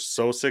bitches are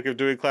so sick of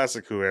doing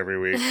Classic Who every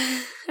week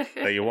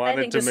that you I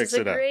wanted think to this mix is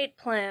it a up. great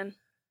plan.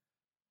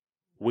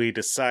 We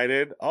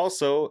decided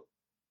also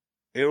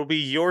it'll be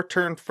your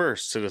turn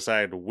first to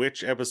decide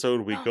which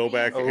episode we Oh, go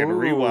man. back and Ooh.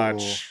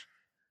 rewatch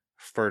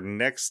for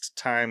next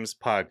time's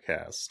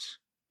podcast.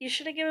 You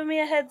should have given me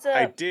a heads up.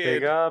 I Big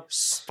did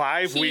ups.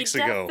 5 weeks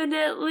ago.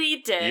 Definitely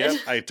did.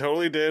 Yep, I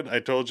totally did. I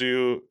told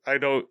you, I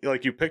know,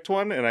 like, you picked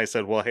one, and I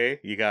said, well,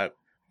 hey, you got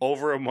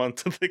over a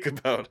month to think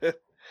about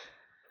it.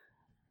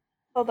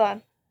 Hold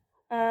on.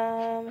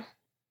 I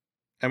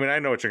mean, I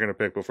know what you're going to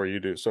pick before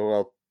you do,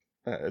 so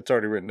it's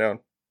already written down.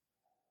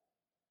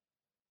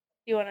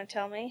 You want to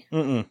tell me?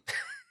 Mm-mm.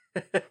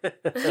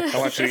 I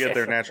want you to get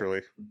there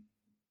naturally.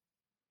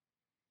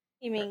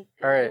 You mean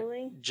All right.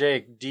 Googling?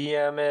 Jake,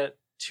 DM it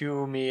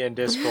to me in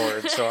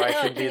Discord so I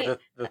can be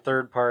the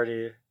third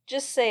party.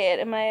 Just say it.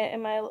 Am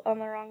I on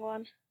the wrong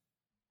one?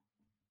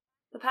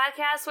 The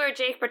podcast where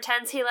Jake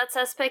pretends he lets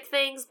us pick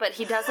things, but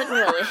he doesn't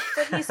really.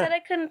 But he said I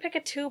couldn't pick a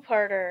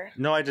two-parter.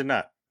 No, I did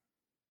not.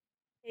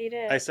 He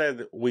did. I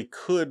said we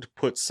could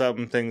put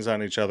some things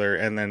on each other,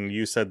 and then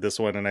you said this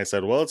one, and I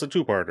said, well, it's a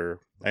two-parter.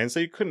 I didn't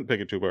say you couldn't pick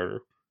a two-parter.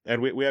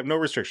 And we have no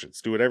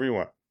restrictions. Do whatever you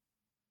want.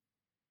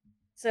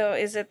 So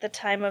is it the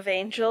Time of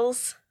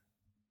Angels?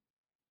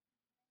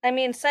 I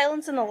mean,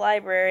 Silence in the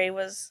Library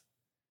was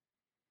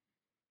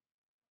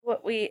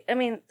what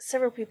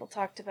several people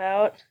talked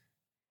about.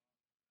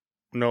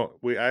 No,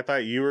 I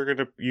thought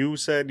you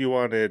said you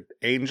wanted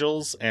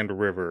Angels and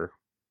River.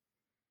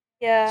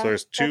 Yeah. So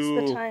there's two.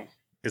 That's the time.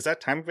 Is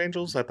that Time of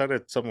Angels? I thought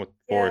it's something with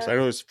Forest. Yeah. I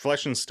know there's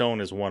Flesh and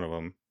Stone is one of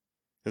them.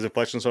 Is it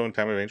Flesh and Stone and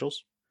Time of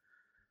Angels?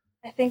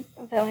 I think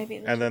that might be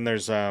the And then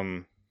there's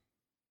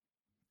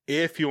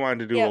if you wanted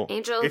to do Yeah.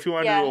 Angels. if you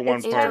wanted Yeah, to do a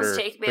it's one-parter,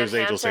 Take there's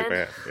Angels Take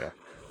Manhattan. Manhattan.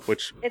 Yeah,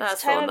 which It's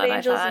That's the Time one of that I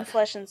Angels thought. and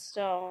Flesh and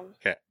Stone.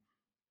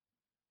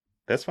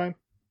 that's fine.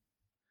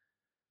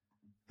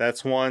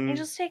 That's one.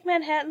 Angels Take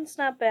Manhattan's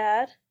not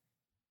bad.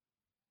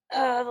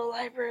 Oh, the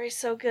library's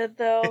so good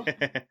though.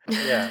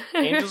 Yeah,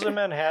 Angels in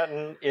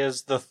Manhattan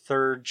is the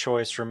third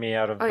choice for me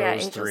out of Oh, yeah,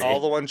 those Angels three. All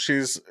the ones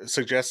she's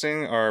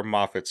suggesting are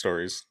Moffat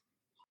stories.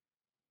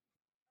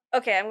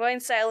 Okay, I'm going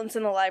Silence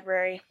in the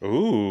Library.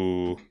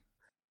 Ooh.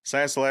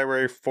 Science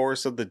Library,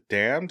 Forest of the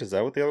Damned. Is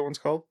that what the other one's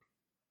called?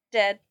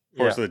 Dead.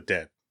 Forest of the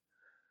Dead.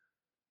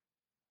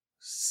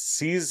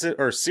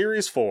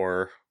 Series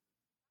 4.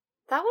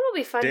 That one will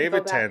be fun David to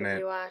go back Tennant,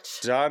 and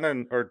rewatch.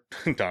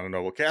 Donna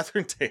Noble,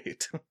 Catherine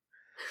Tate.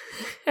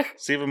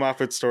 Stephen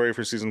Moffat's story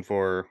for season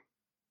 4.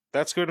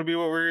 That's going to be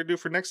what we're going to do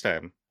for next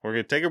time. We're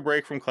going to take a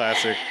break from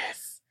Classic,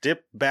 Yes.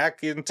 dip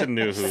back into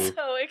New Who.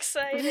 So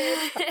excited.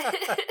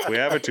 We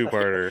have a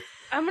two-parter.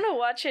 I'm gonna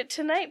watch it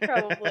tonight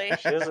probably.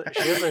 She has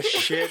a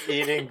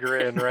shit-eating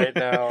grin right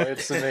now.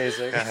 It's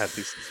amazing. God,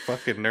 these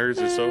fucking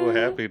nerds are so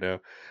happy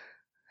now.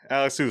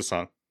 Alex, do the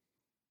song.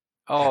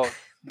 Oh,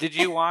 did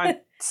you want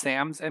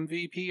Sam's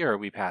MVP or are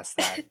we past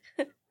that?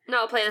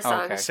 No, play the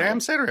song. Okay.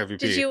 Sam said her MVP.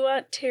 Did you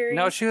want Terry's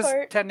No, she was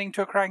part? tending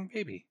to a crying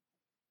baby.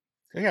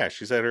 Yeah,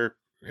 she said her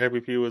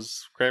MVP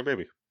was Cry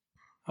Baby.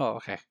 Oh,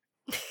 okay.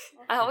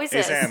 Always Hey,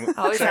 is. Sam.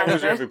 Always Sam,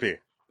 has who's your been.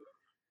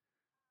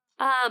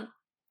 MVP?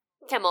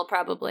 Kimmel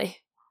probably.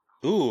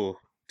 Ooh.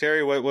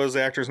 Terry, what was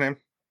the actor's name?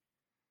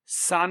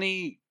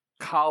 Sonny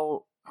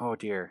Oh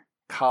dear.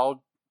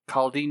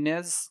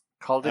 Caldinez?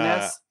 How do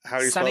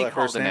you spell Sonny that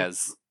first name?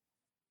 Caldinez.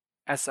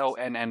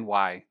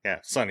 Sonny. Yeah,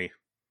 Sonny.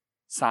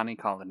 Sonny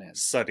Caldinez.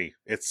 Suddy.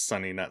 It's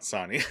Sonny, not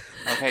Sonny.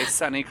 Okay,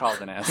 Sonny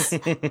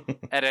Caldinez.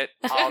 Edit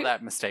all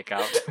that mistake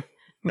out.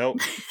 Nope.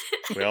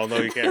 We all know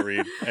you can't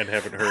read and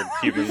haven't heard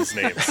humans'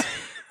 names.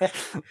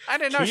 I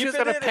didn't know she was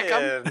going to pick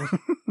them.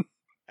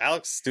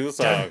 Alex, do the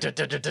song.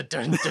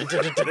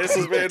 This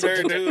has been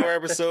Nerd Who, our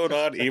episode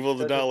on Evil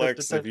the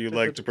Daleks. If you'd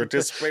like to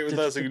participate with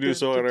us, you can do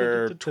so on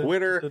our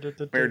Twitter,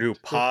 Nerd Who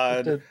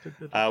Pod. We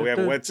have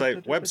a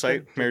website,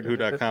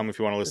 nerdwho.com, if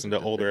you want to listen to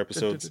older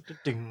episodes.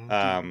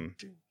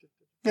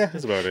 Yeah,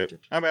 that's about it.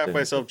 I'm at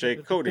myself,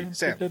 Jake, Cody,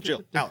 Sam,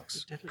 Jill,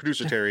 Alex,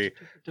 producer Terry.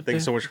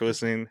 Thanks so much for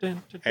listening.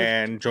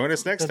 And join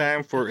us next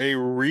time for a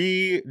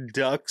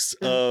redux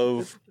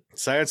of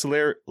Silence in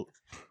the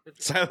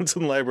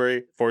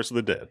Library, Force of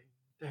the Dead.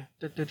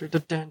 Better